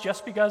wise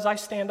just because I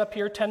stand up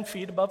here 10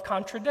 feet above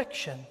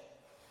contradiction.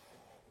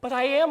 But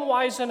I am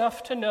wise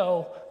enough to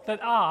know that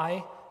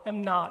I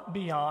am not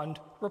beyond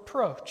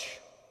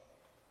reproach.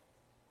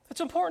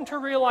 It's important to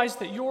realize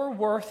that your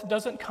worth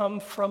doesn't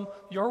come from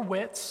your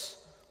wits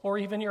or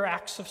even your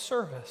acts of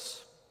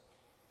service,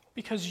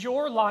 because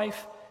your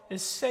life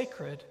is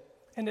sacred,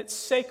 and it's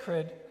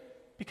sacred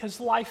because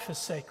life is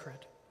sacred.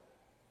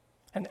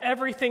 And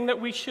everything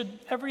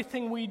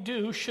we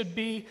do should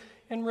be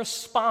in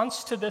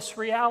response to this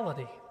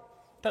reality,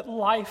 that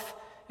life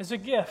is a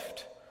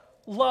gift,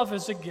 love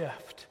is a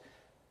gift,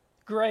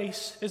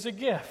 grace is a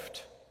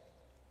gift.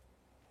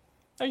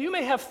 Now, you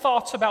may have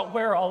thoughts about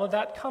where all of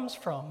that comes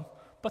from,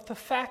 but the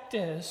fact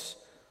is,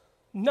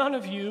 none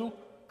of you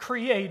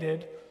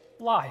created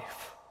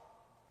life.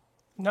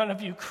 None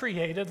of you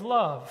created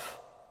love.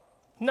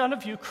 None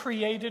of you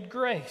created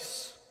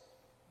grace.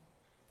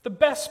 The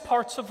best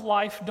parts of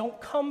life don't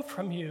come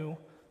from you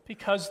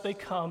because they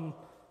come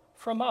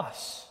from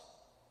us.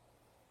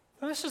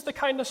 Now, this is the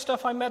kind of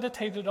stuff I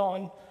meditated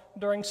on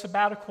during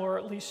sabbatical, or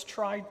at least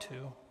tried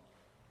to.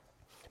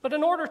 But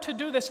in order to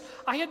do this,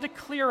 I had to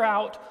clear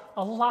out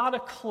a lot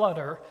of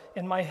clutter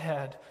in my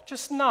head.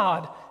 Just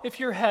nod if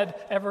your head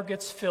ever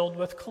gets filled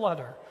with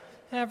clutter.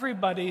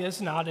 Everybody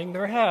is nodding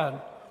their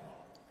head.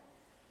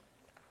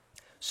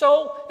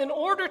 So, in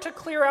order to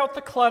clear out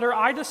the clutter,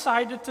 I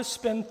decided to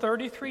spend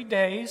 33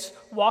 days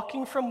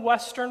walking from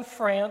western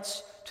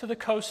France to the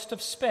coast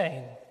of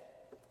Spain.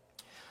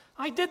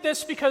 I did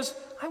this because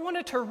I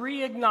wanted to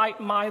reignite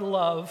my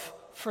love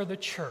for the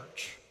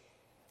church.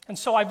 And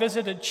so I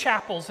visited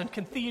chapels and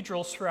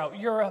cathedrals throughout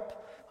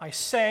Europe. I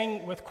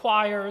sang with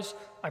choirs.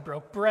 I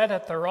broke bread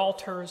at their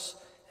altars.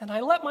 And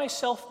I let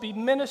myself be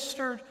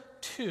ministered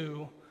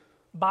to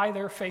by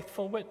their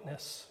faithful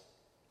witness.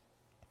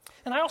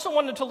 And I also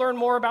wanted to learn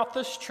more about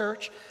this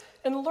church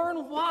and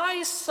learn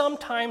why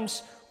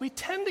sometimes we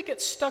tend to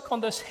get stuck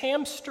on this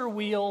hamster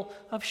wheel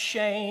of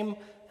shame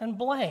and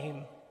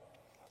blame.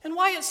 And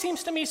why it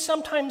seems to me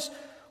sometimes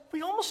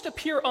we almost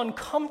appear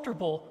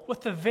uncomfortable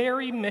with the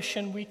very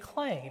mission we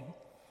claim,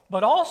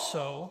 but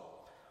also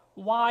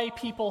why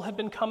people have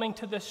been coming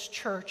to this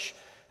church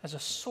as a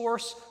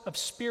source of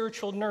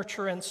spiritual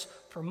nurturance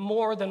for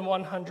more than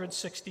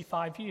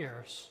 165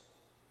 years.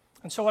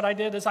 And so what I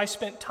did is I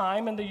spent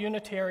time in the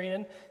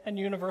Unitarian and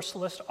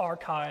Universalist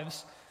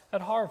archives at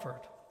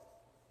Harvard.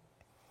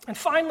 And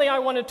finally, I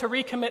wanted to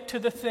recommit to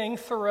the thing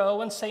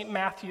Thoreau and St.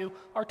 Matthew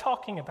are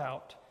talking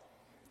about,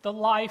 the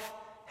life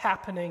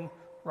happening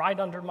right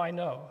under my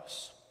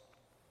nose,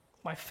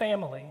 my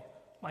family,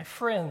 my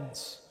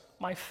friends,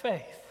 my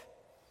faith.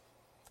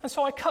 And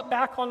so I cut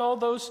back on all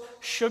those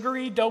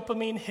sugary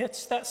dopamine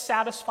hits that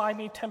satisfy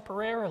me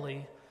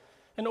temporarily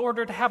in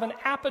order to have an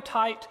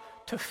appetite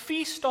to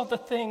feast on the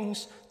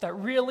things that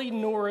really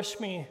nourish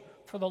me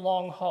for the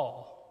long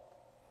haul.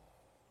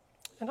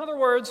 In other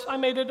words, I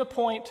made it a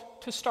point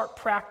to start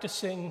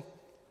practicing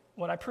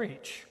what I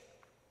preach.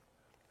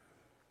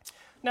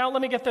 Now,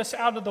 let me get this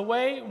out of the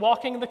way.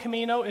 Walking the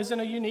Camino isn't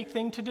a unique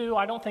thing to do.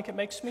 I don't think it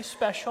makes me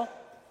special.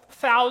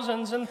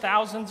 Thousands and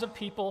thousands of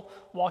people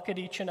walk it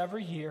each and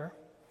every year.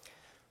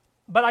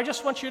 But I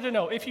just want you to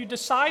know, if you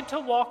decide to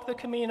walk the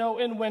Camino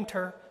in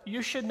winter,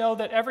 you should know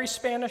that every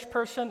Spanish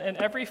person and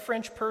every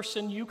French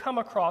person you come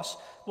across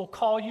will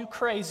call you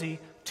crazy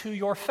to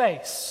your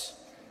face.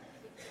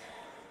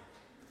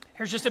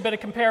 Here's just a bit of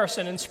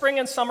comparison. In spring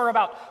and summer,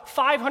 about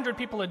 500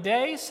 people a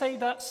day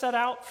set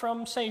out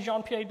from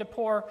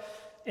Saint-Jean-Pied-de-Port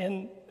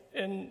in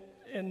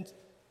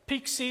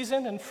peak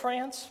season in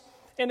France.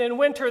 And in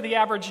winter, the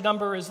average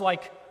number is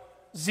like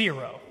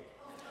 0.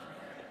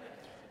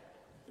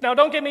 Now,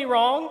 don't get me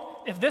wrong.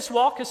 If this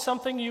walk is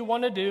something you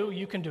want to do,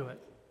 you can do it.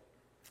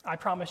 I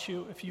promise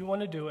you, if you want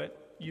to do it,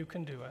 you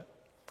can do it.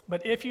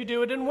 But if you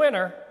do it in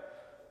winter,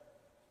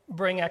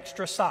 bring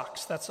extra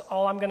socks. That's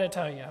all I'm going to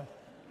tell you.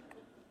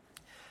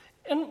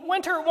 In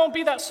winter, it won't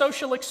be that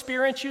social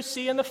experience you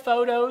see in the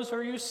photos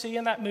or you see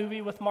in that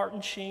movie with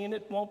Martin Sheen.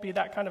 It won't be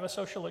that kind of a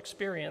social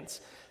experience.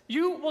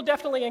 You will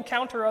definitely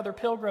encounter other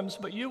pilgrims,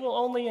 but you will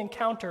only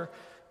encounter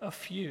a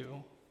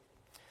few.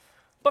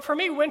 But for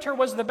me, winter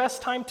was the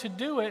best time to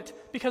do it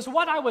because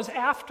what I was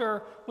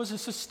after was a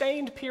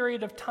sustained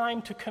period of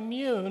time to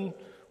commune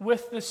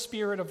with the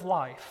spirit of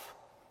life.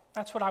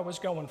 That's what I was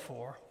going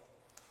for.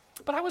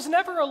 But I was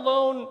never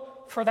alone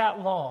for that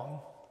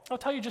long. I'll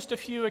tell you just a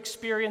few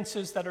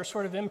experiences that are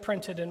sort of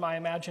imprinted in my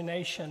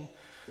imagination.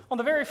 On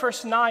the very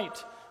first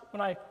night,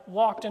 when I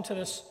walked into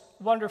this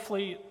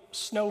wonderfully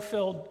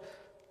snow-filled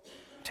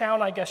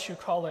town, I guess you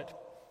call it,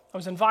 I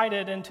was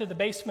invited into the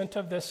basement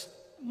of this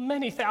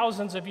many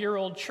thousands of year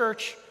old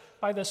church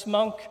by this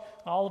monk.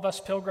 All of us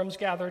pilgrims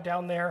gathered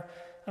down there,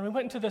 and we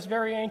went into this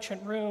very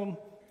ancient room,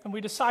 and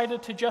we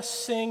decided to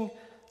just sing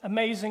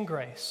Amazing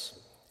Grace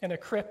in a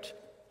crypt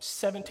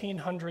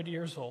 1,700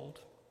 years old.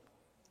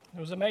 It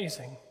was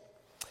amazing.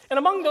 And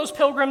among those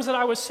pilgrims that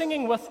I was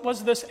singing with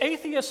was this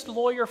atheist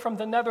lawyer from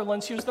the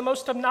Netherlands. He was the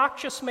most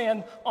obnoxious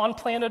man on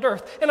planet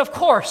Earth. And of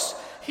course,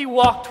 he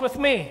walked with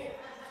me.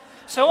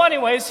 So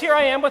anyways, here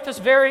I am with this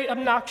very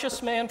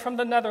obnoxious man from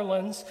the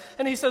Netherlands,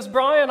 and he says,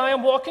 "Brian, I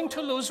am walking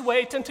to lose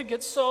weight and to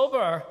get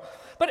sober."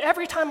 But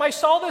every time I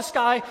saw this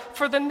guy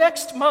for the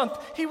next month,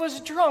 he was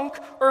drunk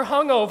or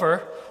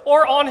hungover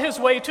or on his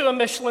way to a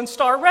Michelin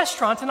star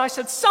restaurant, and I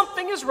said,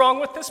 something is wrong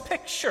with this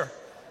picture.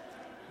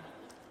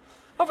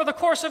 Over the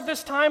course of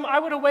this time, I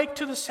would awake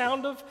to the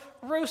sound of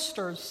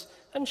roosters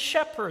and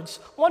shepherds.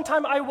 One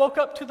time I woke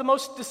up to the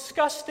most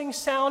disgusting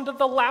sound of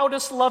the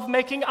loudest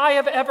lovemaking I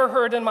have ever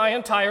heard in my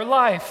entire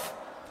life.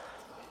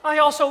 I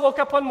also woke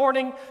up one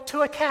morning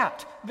to a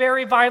cat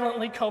very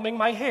violently combing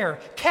my hair.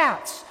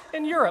 Cats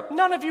in Europe.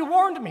 None of you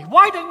warned me.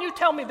 Why didn't you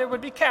tell me there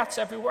would be cats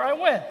everywhere I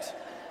went?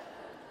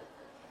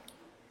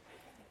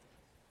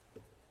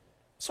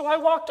 So I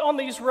walked on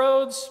these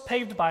roads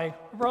paved by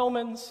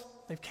Romans.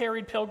 They've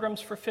carried pilgrims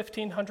for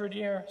 1,500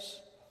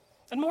 years.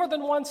 And more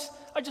than once,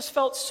 I just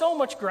felt so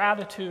much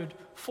gratitude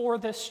for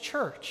this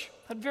church.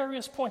 At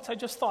various points, I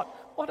just thought,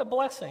 what a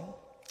blessing.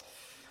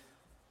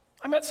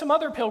 I met some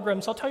other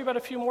pilgrims. I'll tell you about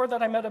a few more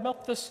that I met. I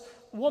met this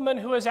woman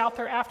who was out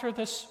there after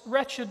this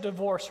wretched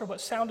divorce, or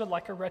what sounded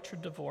like a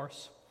wretched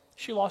divorce.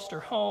 She lost her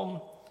home.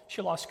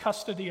 She lost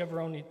custody of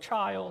her only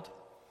child.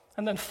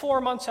 And then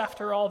 4 months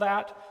after all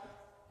that,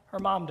 her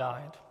mom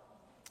died.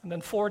 And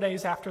then 4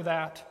 days after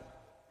that,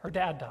 her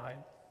dad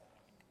died.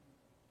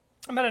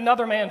 I met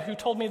another man who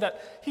told me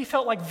that he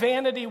felt like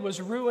vanity was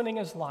ruining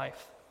his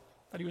life,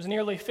 that he was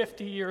nearly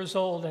 50 years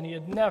old and he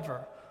had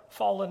never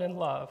fallen in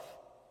love,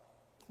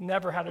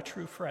 never had a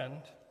true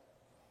friend.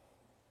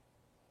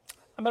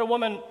 I met a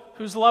woman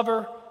whose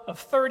lover of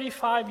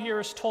 35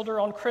 years told her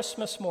on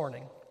Christmas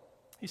morning,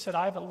 he said,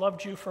 "I haven't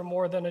loved you for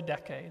more than a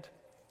decade,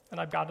 and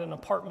I've got an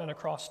apartment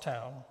across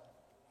town."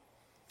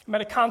 I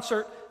met a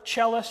concert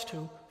cellist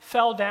who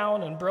fell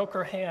down and broke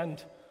her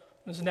hand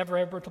and was never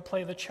able to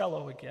play the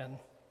cello again.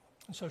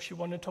 And so she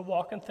wanted to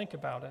walk and think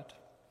about it.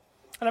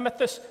 And I met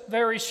this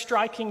very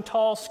striking,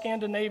 tall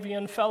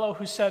Scandinavian fellow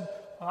who said,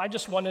 "Well, I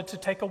just wanted to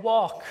take a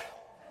walk."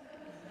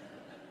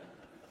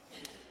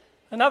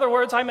 In other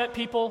words, I met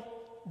people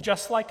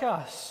just like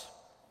us.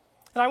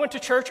 And I went to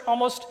church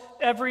almost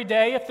every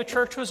day. If the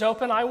church was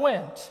open, I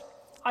went.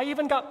 I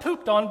even got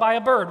pooped on by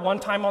a bird one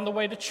time on the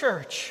way to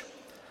church.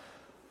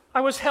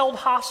 I was held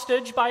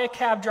hostage by a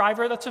cab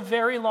driver. That's a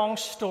very long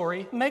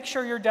story. Make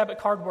sure your debit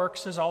card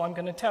works is all I'm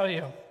going to tell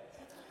you.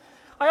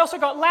 I also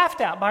got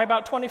laughed at by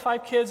about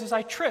 25 kids as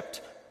I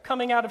tripped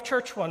coming out of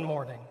church one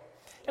morning.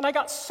 And I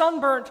got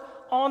sunburnt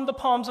on the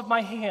palms of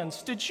my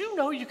hands. Did you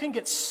know you can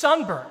get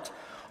sunburnt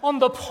on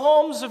the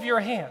palms of your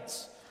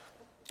hands?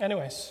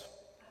 Anyways,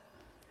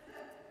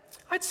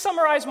 I'd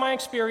summarize my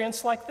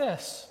experience like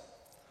this.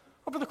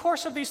 Over the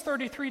course of these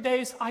 33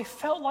 days, I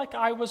felt like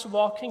I was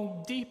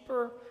walking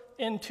deeper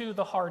into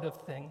the heart of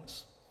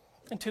things,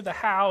 into the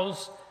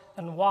hows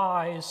and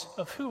whys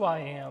of who I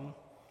am,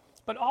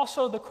 but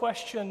also the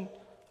question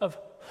of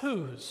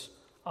whose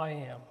I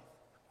am.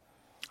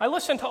 I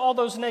listened to all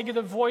those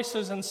negative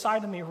voices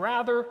inside of me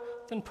rather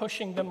than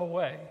pushing them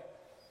away,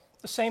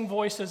 the same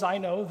voices I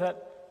know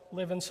that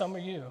live in some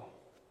of you.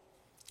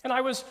 And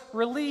I was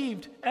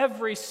relieved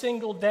every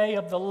single day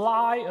of the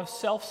lie of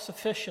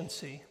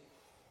self-sufficiency.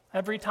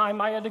 Every time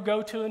I had to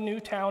go to a new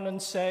town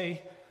and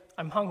say,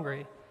 "I'm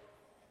hungry,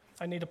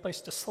 I need a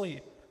place to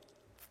sleep."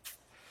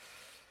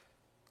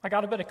 I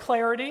got a bit of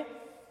clarity,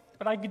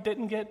 but I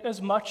didn't get as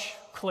much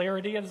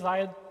clarity as I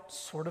had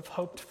sort of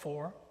hoped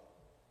for.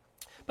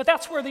 But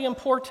that's where the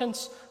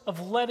importance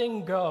of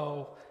letting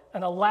go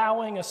and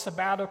allowing a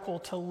sabbatical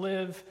to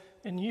live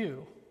in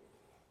you,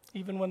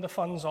 even when the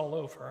fun's all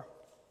over.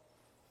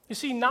 You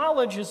see,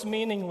 knowledge is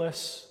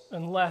meaningless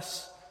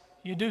unless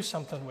you do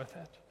something with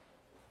it.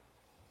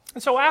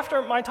 And so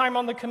after my time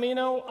on the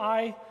Camino,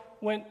 I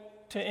went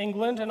to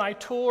England and I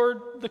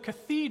toured the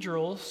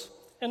cathedrals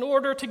in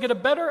order to get a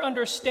better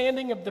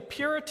understanding of the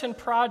Puritan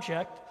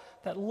project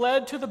that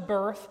led to the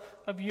birth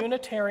of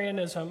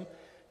Unitarianism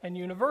and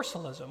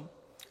Universalism,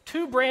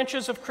 two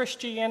branches of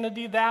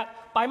Christianity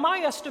that, by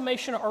my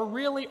estimation, are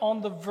really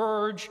on the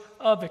verge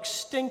of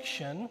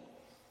extinction,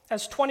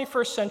 as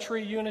 21st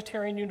century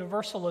Unitarian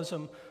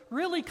Universalism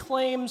really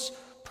claims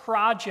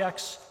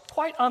projects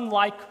quite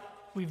unlike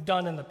we've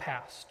done in the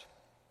past.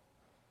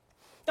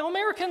 Now,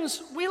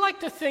 Americans, we like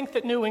to think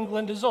that New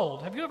England is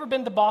old. Have you ever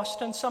been to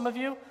Boston, some of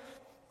you?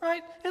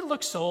 Right? It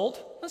looks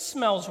old. It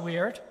smells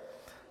weird.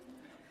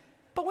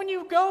 But when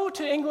you go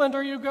to England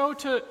or you go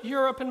to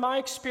Europe, in my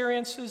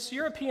experiences,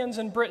 Europeans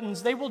and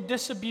Britons, they will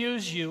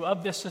disabuse you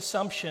of this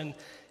assumption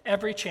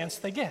every chance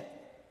they get.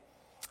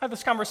 I had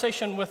this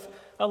conversation with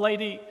a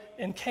lady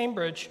in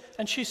Cambridge,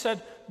 and she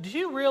said, "Do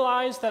you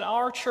realize that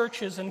our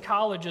churches and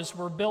colleges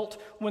were built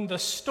when the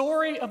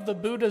story of the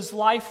Buddha's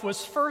life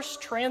was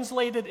first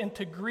translated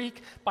into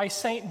Greek by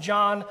St.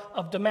 John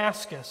of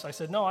Damascus?" I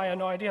said, "No, I had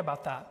no idea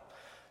about that."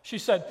 She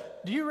said,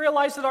 "Do you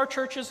realize that our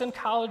churches and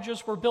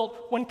colleges were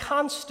built when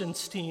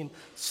Constantine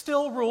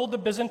still ruled the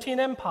Byzantine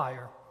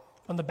Empire,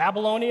 when the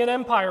Babylonian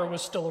Empire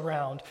was still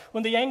around,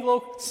 when the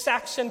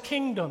Anglo-Saxon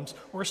kingdoms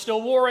were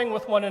still warring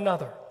with one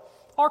another?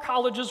 Our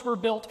colleges were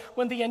built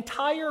when the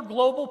entire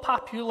global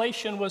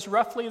population was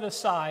roughly the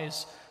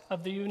size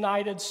of the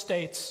United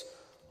States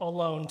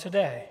alone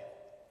today."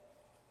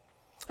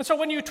 And so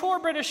when you tour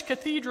British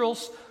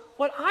cathedrals,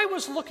 what I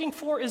was looking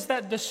for is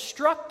that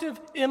destructive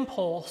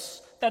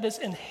impulse that is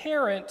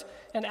inherent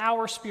in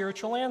our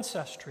spiritual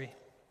ancestry.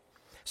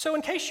 So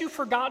in case you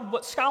forgot,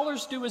 what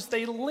scholars do is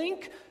they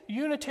link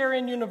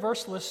Unitarian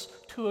Universalists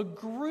to a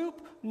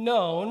group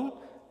known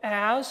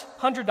as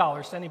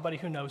 $100 to anybody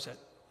who knows it.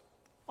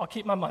 I'll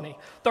keep my money.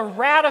 The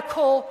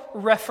Radical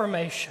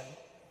Reformation.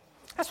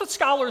 That's what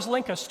scholars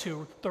link us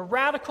to, the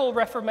Radical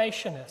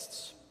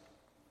Reformationists.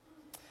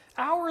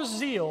 Our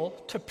zeal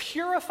to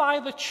purify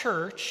the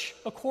church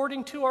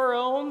according to our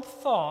own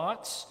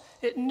thoughts,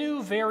 it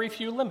knew very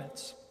few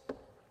limits.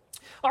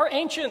 Our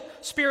ancient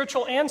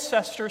spiritual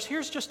ancestors,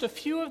 here's just a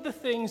few of the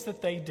things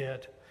that they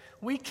did.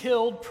 We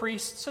killed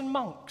priests and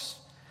monks.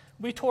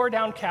 We tore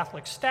down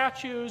Catholic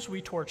statues,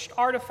 we torched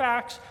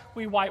artifacts,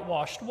 we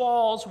whitewashed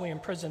walls, we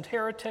imprisoned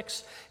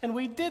heretics, and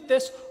we did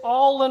this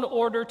all in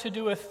order to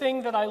do a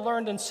thing that I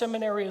learned in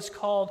seminary is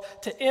called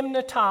to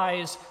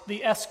imnitize the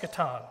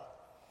eschaton.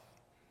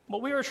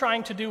 What we were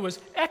trying to do was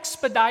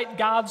expedite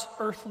God's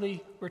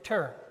earthly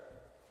return.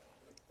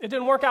 It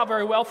didn't work out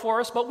very well for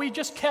us, but we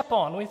just kept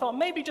on. We thought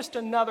maybe just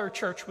another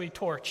church we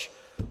torch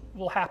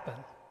will happen.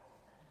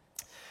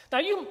 Now,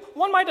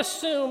 one might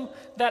assume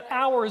that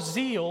our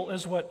zeal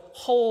is what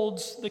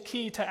holds the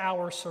key to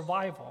our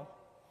survival.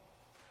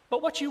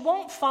 But what you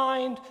won't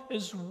find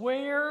is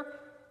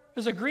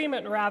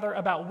agreement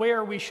about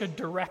where we should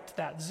direct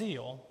that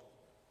zeal.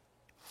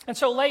 And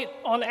so late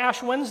on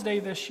Ash Wednesday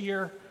this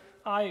year,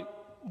 I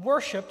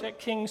worshiped at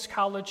King's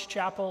College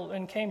Chapel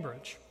in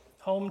Cambridge,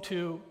 home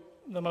to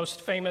the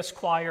most famous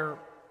choir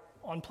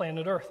on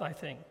planet Earth, I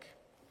think.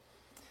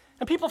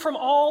 And people from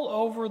all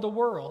over the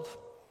world,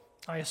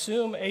 I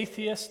assume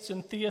atheists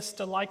and theists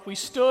alike, we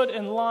stood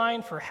in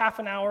line for half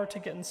an hour to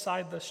get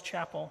inside this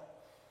chapel.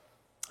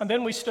 And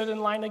then we stood in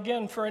line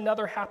again for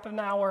another half an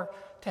hour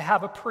to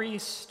have a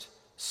priest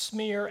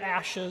smear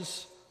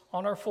ashes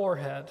on our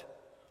forehead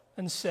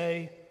and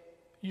say,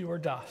 "You are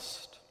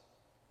dust."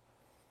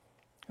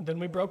 And then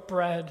we broke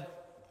bread,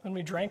 and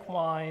we drank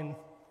wine,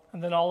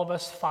 and then all of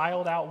us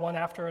filed out one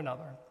after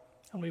another,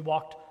 and we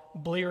walked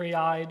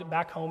bleary-eyed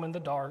back home in the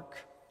dark,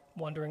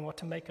 wondering what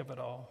to make of it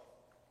all.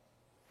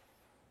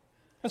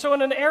 And so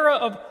in an era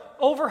of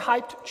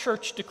overhyped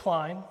church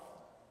decline,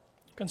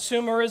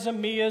 consumerism,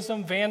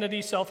 meism,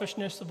 vanity,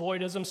 selfishness,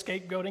 avoidism,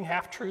 scapegoating,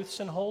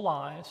 half-truths, and whole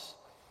lies,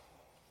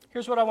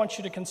 here's what I want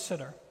you to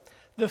consider.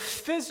 The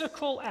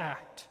physical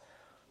act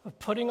of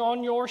putting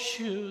on your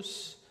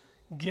shoes,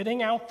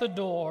 getting out the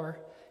door,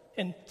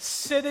 and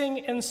sitting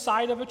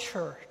inside of a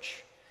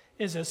church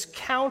is as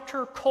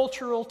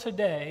countercultural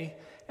today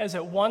as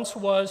it once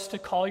was to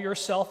call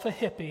yourself a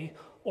hippie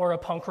or a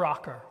punk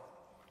rocker.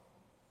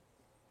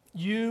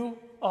 You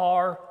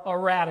are a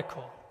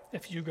radical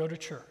if you go to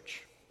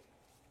church,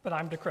 but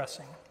I'm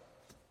digressing.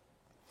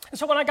 And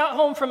so when I got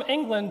home from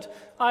England,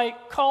 I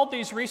called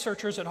these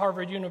researchers at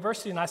Harvard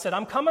University and I said,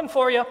 "I'm coming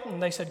for you."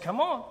 And they said, "Come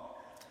on."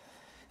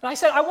 And I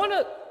said, "I want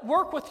to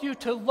work with you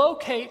to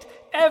locate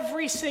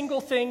every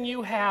single thing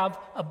you have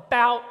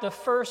about the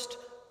first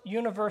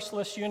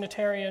Universalist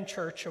Unitarian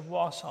Church of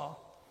Wausau."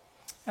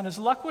 And as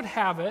luck would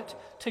have it,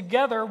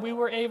 together we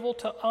were able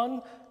to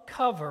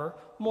uncover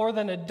more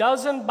than a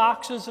dozen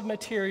boxes of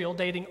material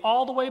dating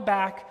all the way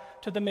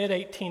back to the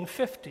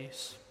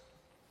mid-1850s.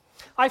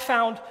 I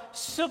found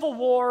Civil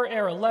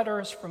War-era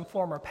letters from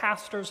former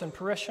pastors and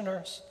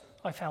parishioners.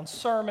 I found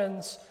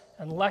sermons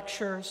and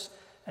lectures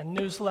and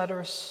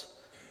newsletters.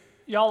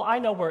 Y'all, I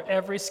know where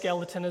every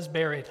skeleton is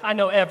buried. I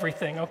know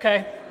everything,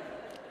 okay?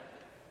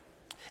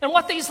 And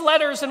what these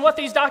letters and what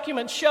these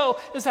documents show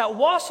is that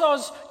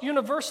Wausau's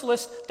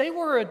Universalists, they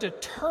were a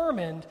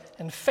determined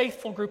and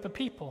faithful group of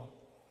people.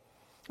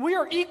 We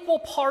are equal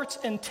parts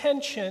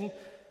intention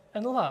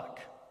and luck.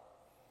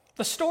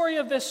 The story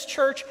of this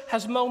church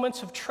has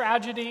moments of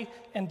tragedy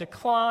and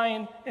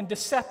decline and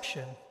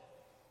deception,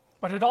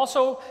 but it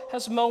also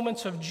has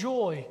moments of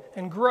joy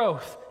and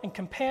growth and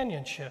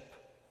companionship.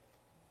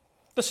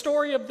 The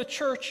story of the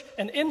church,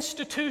 an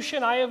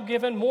institution I have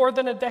given more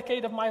than a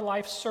decade of my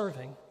life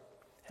serving,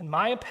 in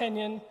my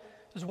opinion,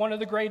 is one of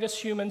the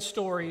greatest human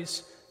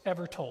stories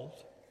ever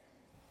told.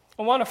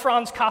 In one of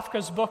Franz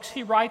Kafka's books,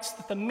 he writes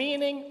that the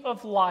meaning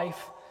of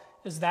life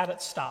is that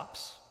it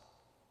stops.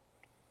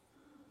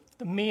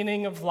 The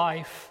meaning of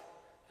life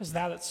is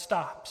that it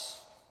stops.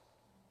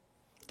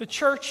 The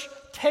church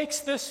takes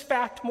this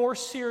fact more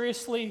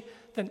seriously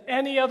than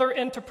any other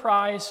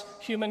enterprise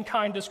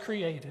humankind has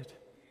created.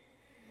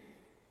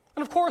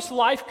 And of course,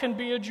 life can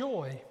be a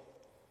joy.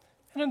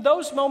 And in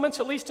those moments,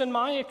 at least in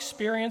my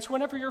experience,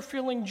 whenever you're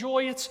feeling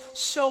joy, it's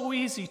so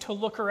easy to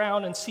look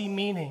around and see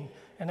meaning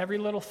in every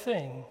little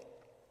thing.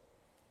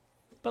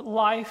 But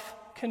life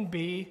can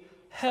be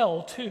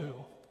hell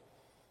too.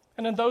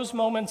 And in those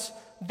moments,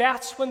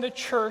 that's when the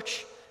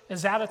church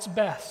is at its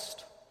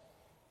best.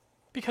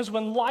 Because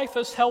when life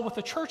is hell, what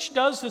the church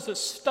does is it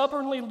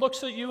stubbornly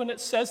looks at you and it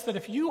says that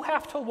if you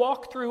have to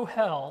walk through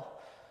hell,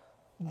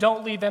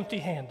 don't leave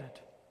empty-handed.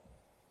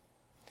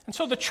 And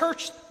so the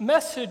church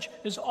message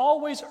is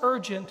always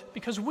urgent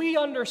because we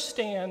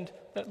understand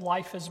that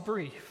life is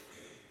brief,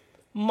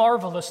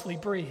 marvelously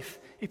brief,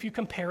 if you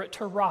compare it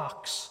to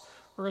rocks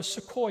or a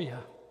sequoia.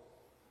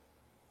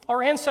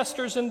 Our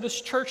ancestors in this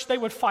church, they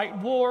would fight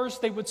wars,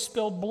 they would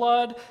spill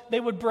blood, they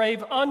would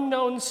brave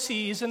unknown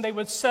seas, and they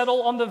would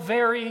settle on the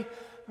very,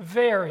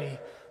 very,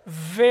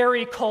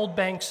 very cold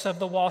banks of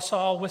the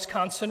Wausau,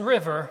 Wisconsin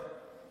River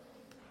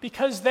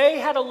because they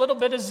had a little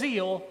bit of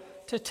zeal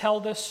to tell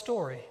this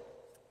story.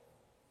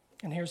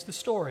 And here's the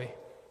story.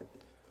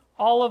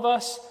 All of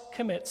us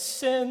commit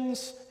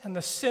sins, and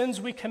the sins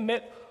we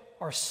commit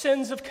are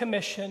sins of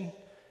commission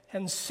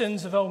and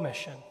sins of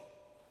omission.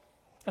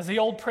 As the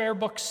old prayer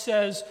book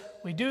says,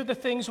 we do the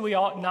things we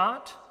ought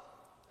not,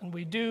 and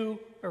we don't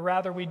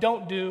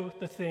do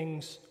the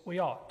things we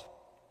ought.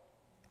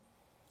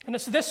 And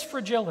it's this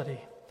fragility,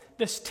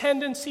 this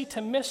tendency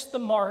to miss the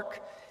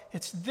mark,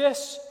 it's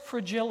this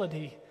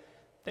fragility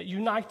that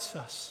unites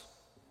us.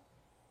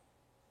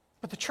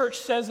 But the church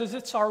says is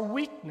it's our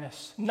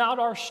weakness, not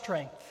our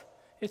strength.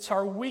 It's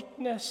our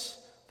weakness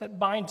that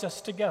binds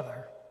us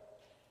together.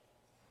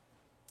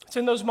 It's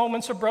in those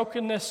moments of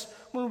brokenness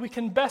when we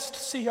can best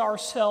see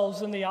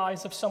ourselves in the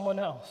eyes of someone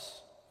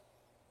else.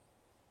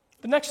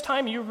 The next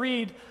time you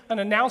read an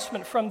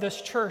announcement from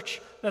this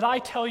church that I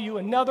tell you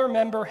another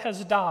member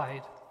has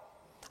died,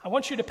 I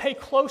want you to pay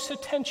close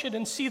attention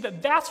and see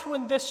that that's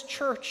when this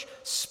church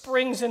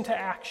springs into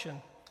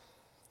action.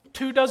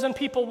 24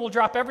 people will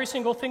drop every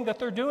single thing that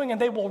they're doing and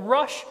they will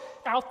rush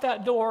out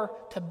that door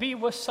to be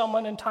with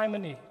someone in time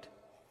of need.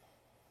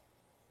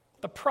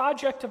 The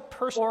project of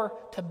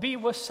to be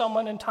with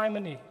someone in time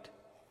of need.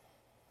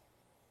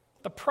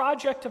 The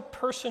project of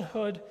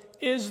personhood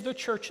is the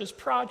church's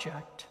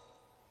project.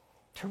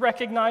 To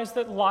recognize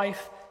that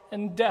life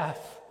and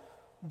death,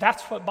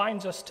 that's what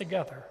binds us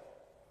together.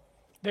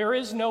 There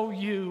is no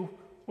you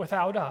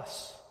without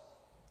us.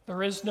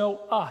 There is no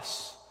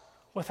us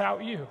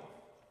without you.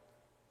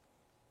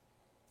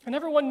 And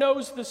everyone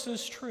knows this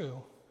is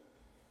true.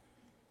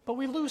 But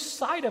we lose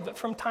sight of it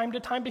from time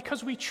to time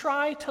because we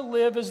try to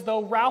live as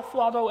though Ralph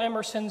Waldo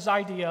Emerson's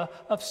idea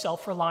of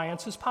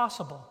self-reliance is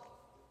possible.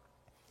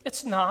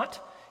 It's not.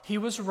 He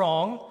was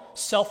wrong.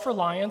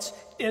 Self-reliance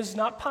is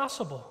not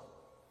possible.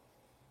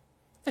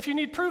 If you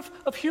need proof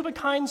of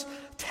humankind's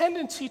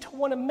tendency to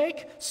want to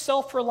make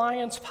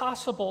self-reliance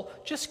possible,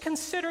 just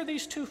consider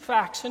these two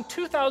facts. In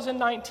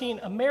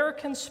 2019,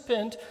 Americans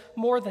spent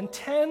more than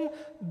 $10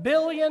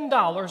 billion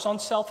on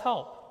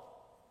self-help.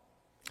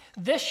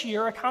 This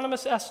year,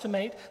 economists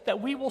estimate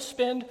that we will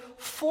spend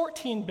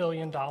 $14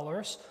 billion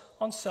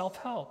on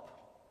self-help.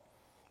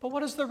 But what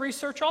does the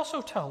research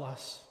also tell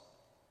us?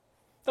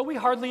 That we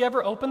hardly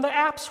ever open the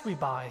apps we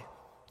buy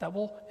that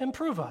will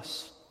improve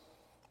us.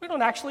 We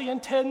don't actually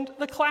attend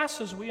the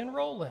classes we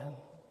enroll in.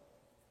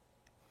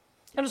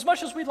 And as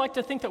much as we'd like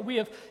to think that we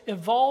have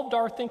evolved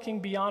our thinking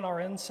beyond our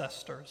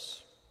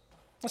ancestors,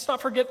 let's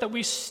not forget that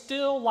we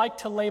still like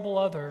to label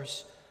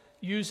others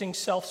using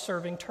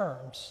self-serving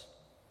terms.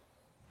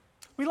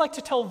 We like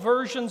to tell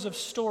versions of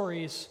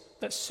stories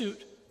that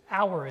suit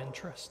our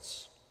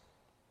interests.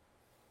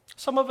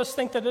 Some of us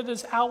think that it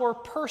is our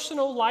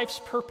personal life's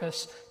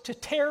purpose to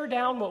tear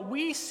down what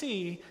we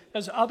see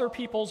as other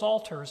people's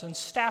altars and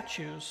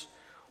statues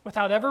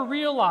without ever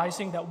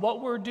realizing that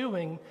what we're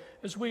doing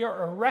is we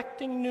are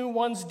erecting new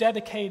ones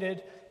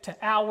dedicated to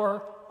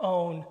our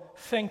own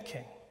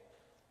thinking.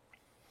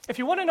 If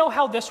you want to know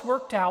how this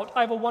worked out,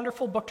 I have a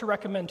wonderful book to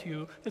recommend to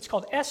you. It's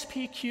called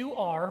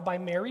SPQR by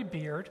Mary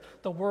Beard,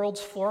 the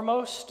world's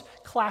foremost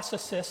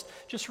classicist.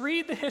 Just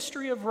read the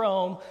history of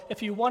Rome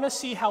if you want to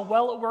see how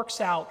well it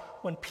works out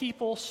when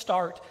people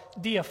start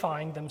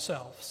deifying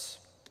themselves.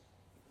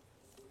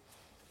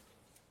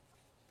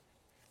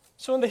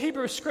 So in the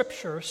Hebrew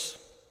Scriptures,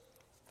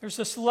 there's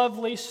this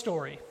lovely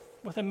story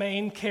with a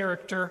main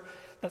character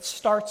that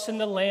starts in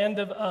the land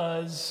of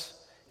Uz,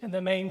 and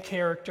the main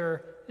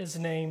character is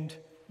named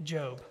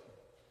Job.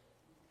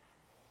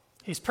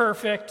 He's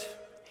perfect,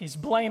 he's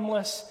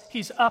blameless,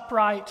 he's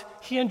upright,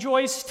 he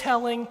enjoys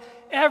telling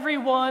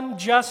everyone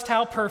just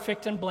how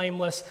perfect and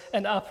blameless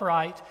and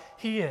upright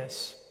he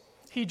is.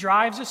 He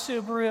drives a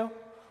Subaru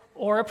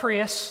or a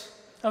Prius,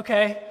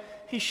 okay?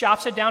 He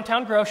shops at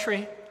Downtown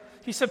Grocery,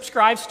 he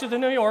subscribes to the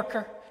New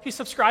Yorker, he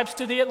subscribes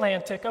to the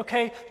Atlantic,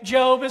 okay?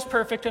 Job is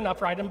perfect and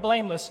upright and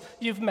blameless.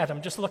 You've met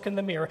him, just look in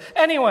the mirror.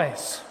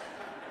 Anyways,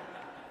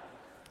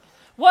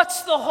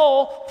 what's the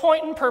whole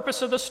point and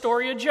purpose of the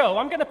story of Job?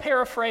 I'm going to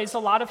paraphrase a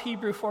lot of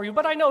Hebrew for you,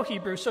 but I know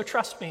Hebrew, so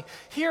trust me.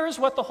 Here's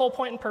what the whole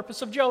point and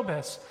purpose of Job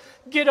is.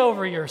 Get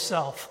over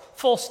yourself,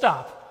 full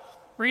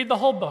stop. Read the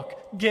whole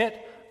book.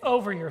 Get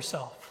over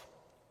yourself.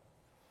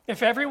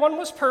 If everyone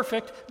was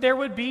perfect, there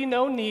would be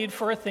no need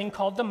for a thing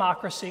called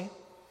democracy.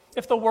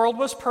 If the world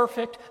was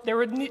perfect,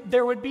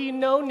 there would be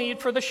no need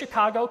for the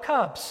Chicago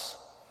Cubs.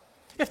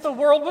 If the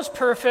world was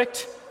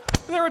perfect,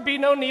 there would be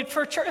no need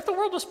for church. If the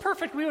world was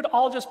perfect, we would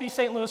all just be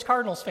St. Louis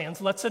Cardinals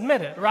fans. Let's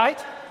admit it, right?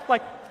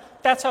 Like,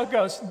 that's how it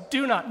goes.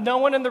 No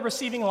one in the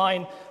receiving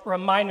line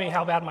remind me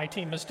how bad my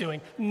team is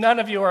doing. None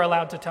of you are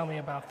allowed to tell me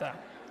about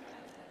that.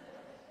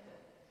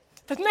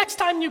 The next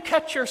time you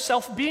catch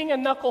yourself being a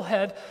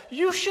knucklehead,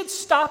 you should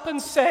stop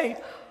and say,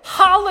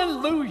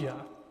 hallelujah.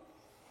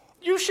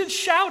 You should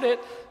shout it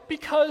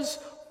because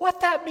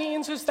what that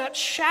means is that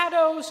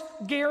shadows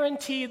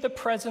guarantee the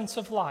presence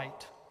of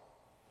light.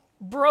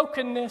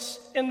 Brokenness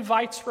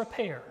invites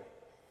repair.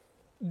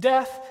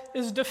 Death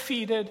is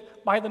defeated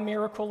by the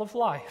miracle of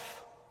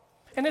life.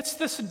 And it's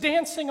this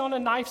dancing on a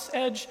knife's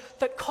edge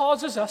that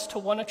causes us to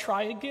want to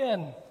try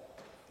again.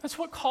 That's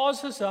what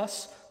causes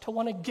us to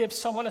want to give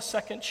someone a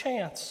second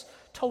chance,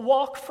 to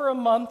walk for a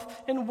month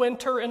in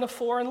winter in a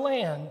foreign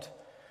land,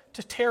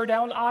 to tear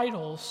down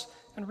idols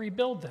and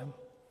rebuild them.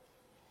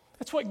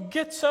 It's what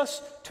gets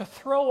us to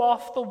throw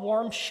off the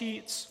warm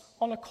sheets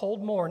on a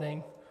cold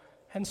morning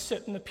and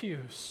sit in the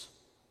pews.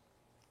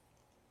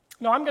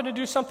 No, I'm going to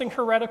do something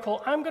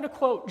heretical. I'm going to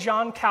quote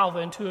John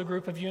Calvin to a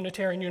group of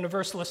Unitarian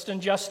Universalists in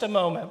just a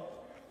moment.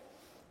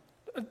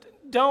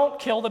 Don't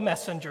kill the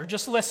messenger.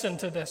 Just listen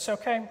to this,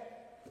 okay?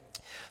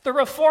 The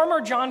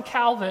reformer John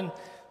Calvin,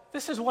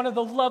 this is one of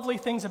the lovely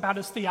things about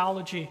his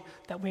theology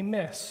that we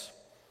miss.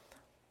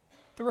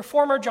 The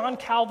reformer John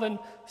Calvin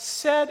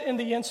said in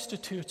the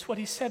Institutes, what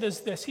he said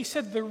is this. He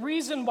said, the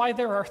reason why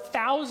there are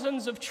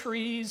thousands of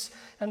trees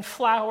and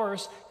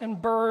flowers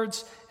and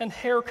birds and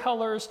hair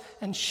colors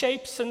and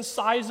shapes and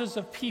sizes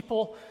of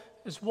people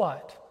is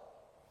what?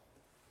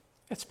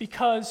 It's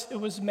because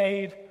it was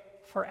made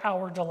for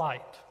our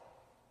delight.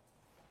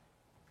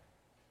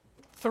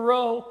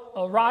 Thoreau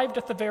arrived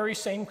at the very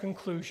same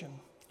conclusion,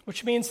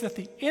 which means that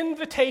the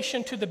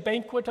invitation to the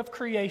banquet of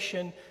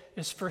creation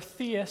is for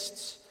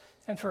theists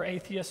and for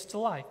atheists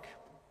alike.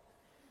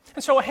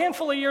 And so a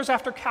handful of years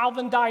after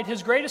Calvin died,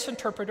 his greatest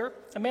interpreter,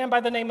 a man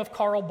by the name of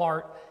Karl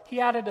Barth,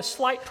 he added a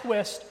slight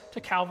twist to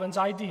Calvin's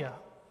idea.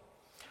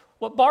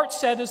 What Barth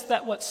said is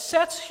that what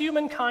sets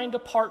humankind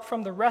apart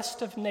from the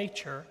rest of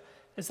nature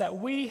is that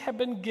we have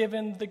been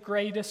given the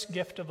greatest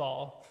gift of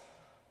all,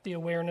 the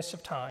awareness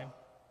of time.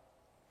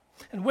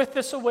 And with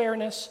this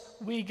awareness,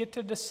 we get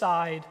to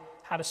decide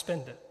how to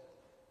spend it.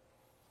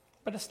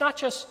 But it's not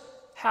just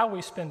how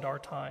we spend our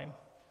time.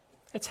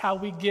 It's how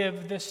we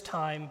give this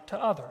time to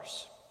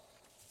others.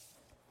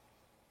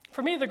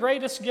 For me, the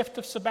greatest gift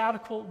of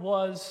sabbatical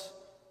was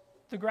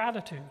the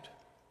gratitude.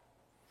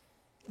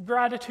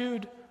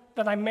 Gratitude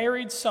that I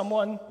married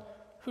someone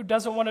who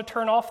doesn't want to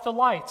turn off the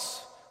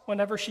lights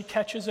whenever she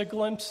catches a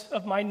glimpse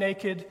of my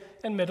naked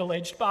and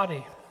middle-aged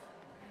body.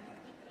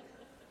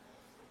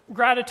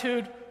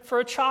 Gratitude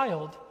for a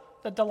child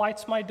that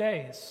delights my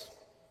days.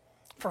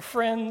 For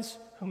friends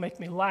who make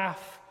me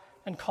laugh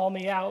and call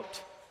me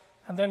out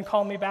and then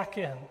call me back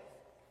in.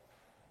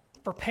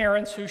 For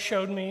parents who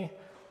showed me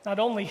not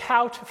only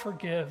how to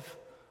forgive,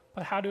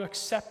 but how to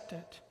accept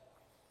it.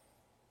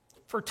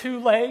 For 2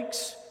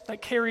 legs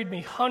that carried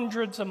me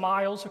hundreds of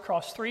miles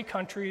across 3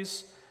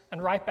 countries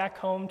and right back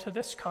home to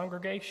this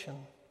congregation.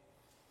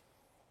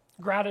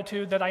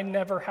 Gratitude that I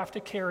never have to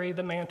carry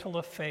the mantle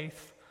of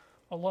faith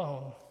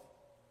alone.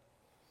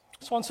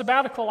 So on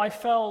sabbatical, I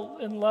fell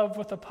in love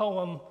with a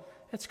poem.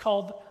 It's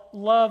called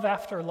Love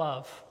After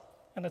Love,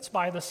 and it's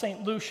by the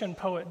St. Lucian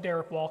poet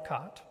Derek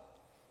Walcott.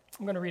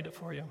 I'm going to read it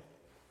for you.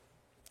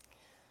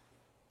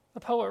 The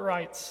poet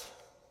writes,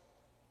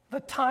 "The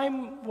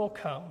time will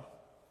come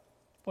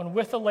when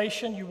with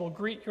elation you will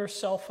greet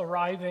yourself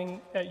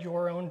arriving at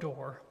your own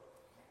door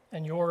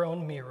and your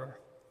own mirror,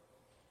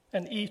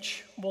 and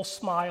each will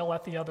smile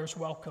at the other's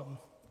welcome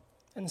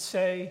and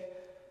say,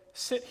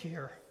 'Sit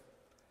here,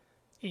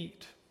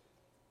 eat.'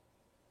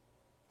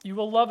 You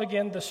will love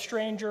again the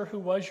stranger who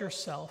was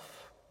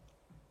yourself,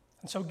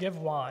 and so give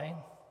wine,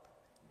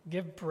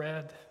 give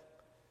bread,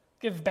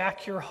 give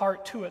back your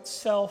heart to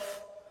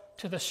itself,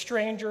 to the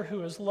stranger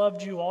who has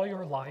loved you all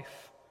your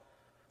life,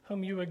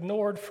 whom you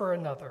ignored for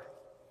another,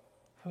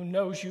 who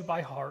knows you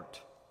by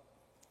heart.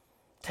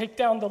 Take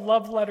down the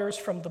love letters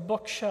from the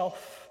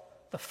bookshelf,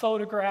 the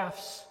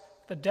photographs,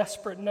 the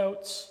desperate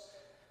notes,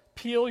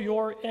 peel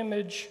your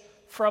image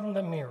from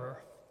the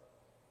mirror,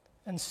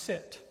 and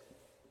sit.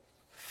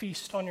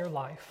 Feast on your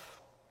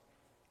life."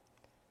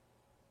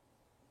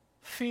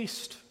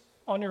 Feast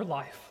on your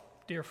life,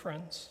 dear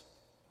friends.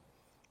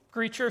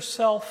 Greet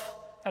yourself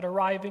at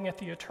arriving at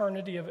the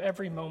eternity of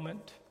every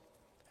moment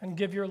and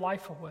give your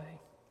life away.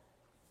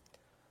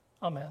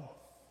 Amen.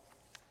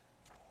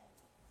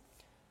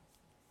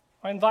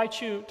 I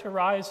invite you to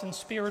rise in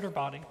spirit or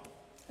body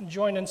and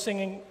join in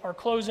singing our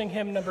closing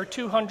hymn number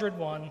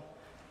 201,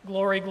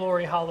 Glory,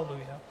 Glory,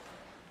 Hallelujah.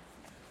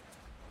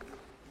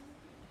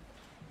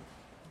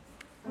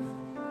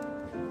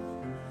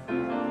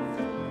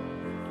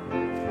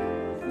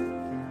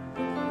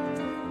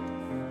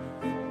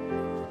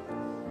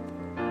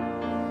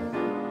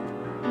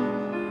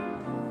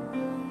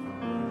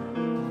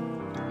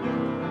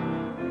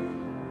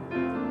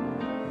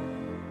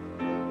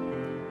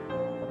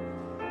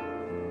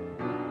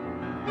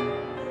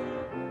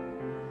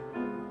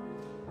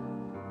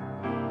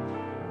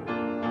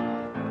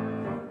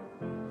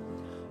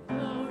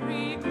 Glory,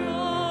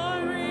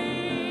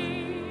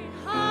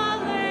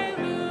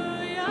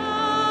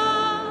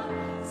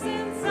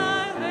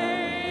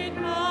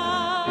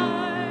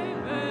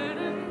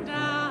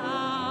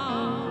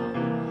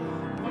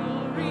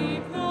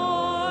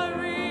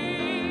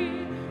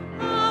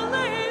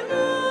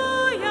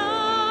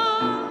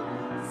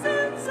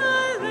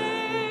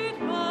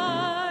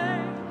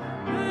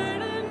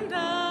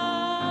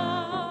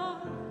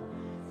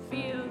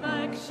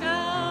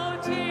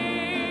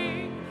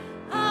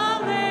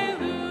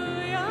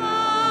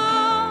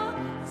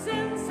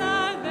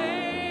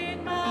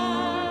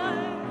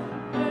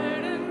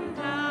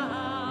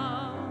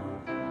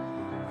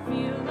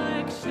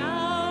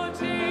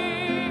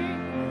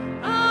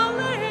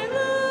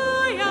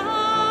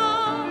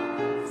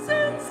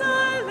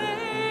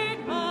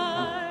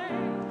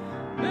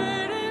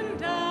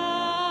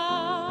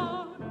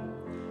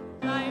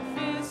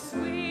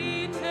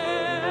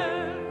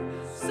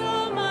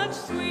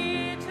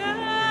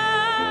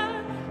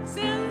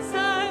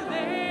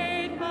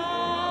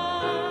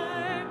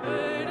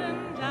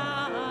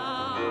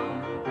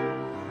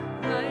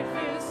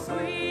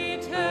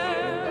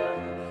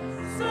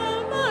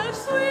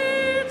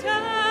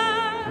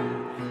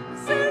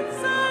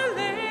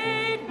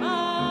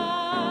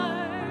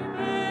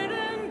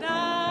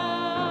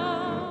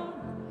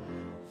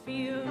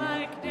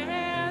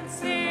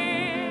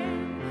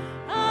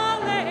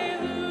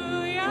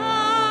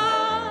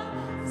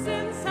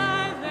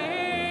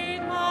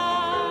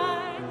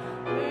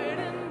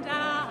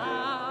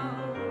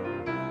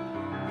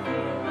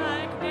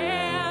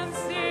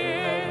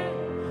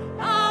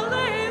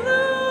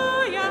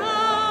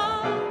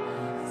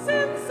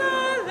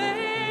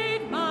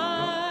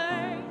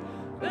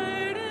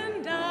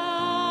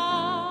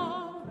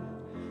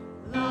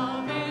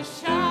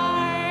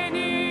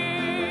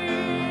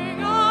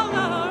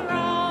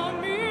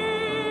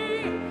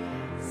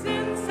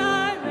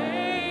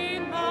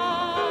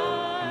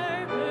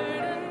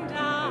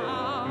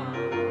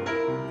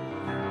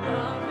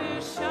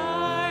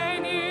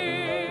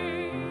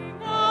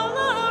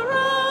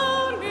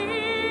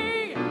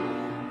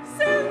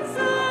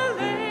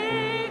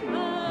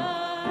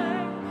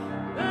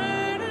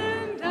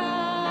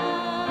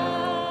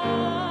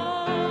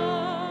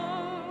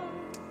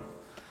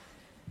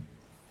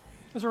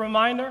 As a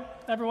reminder,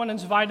 everyone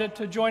is invited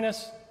to join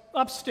us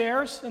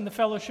upstairs in the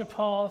fellowship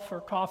hall for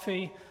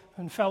coffee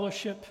and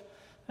fellowship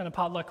and a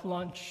potluck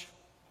lunch.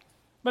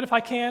 But if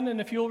I can,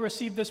 and if you'll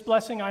receive this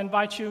blessing, I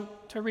invite you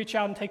to reach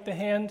out and take the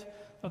hand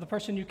of the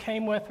person you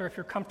came with, or if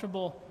you're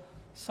comfortable,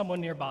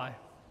 someone nearby.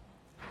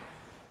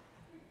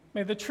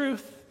 May the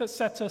truth that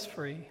sets us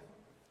free,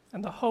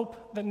 and the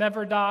hope that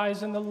never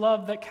dies, and the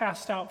love that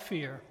casts out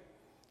fear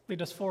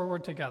lead us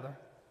forward together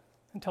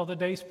until the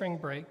day spring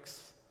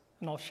breaks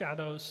and all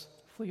shadows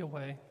flee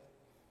away.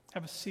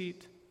 Have a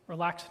seat,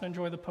 relax, and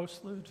enjoy the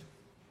postlude.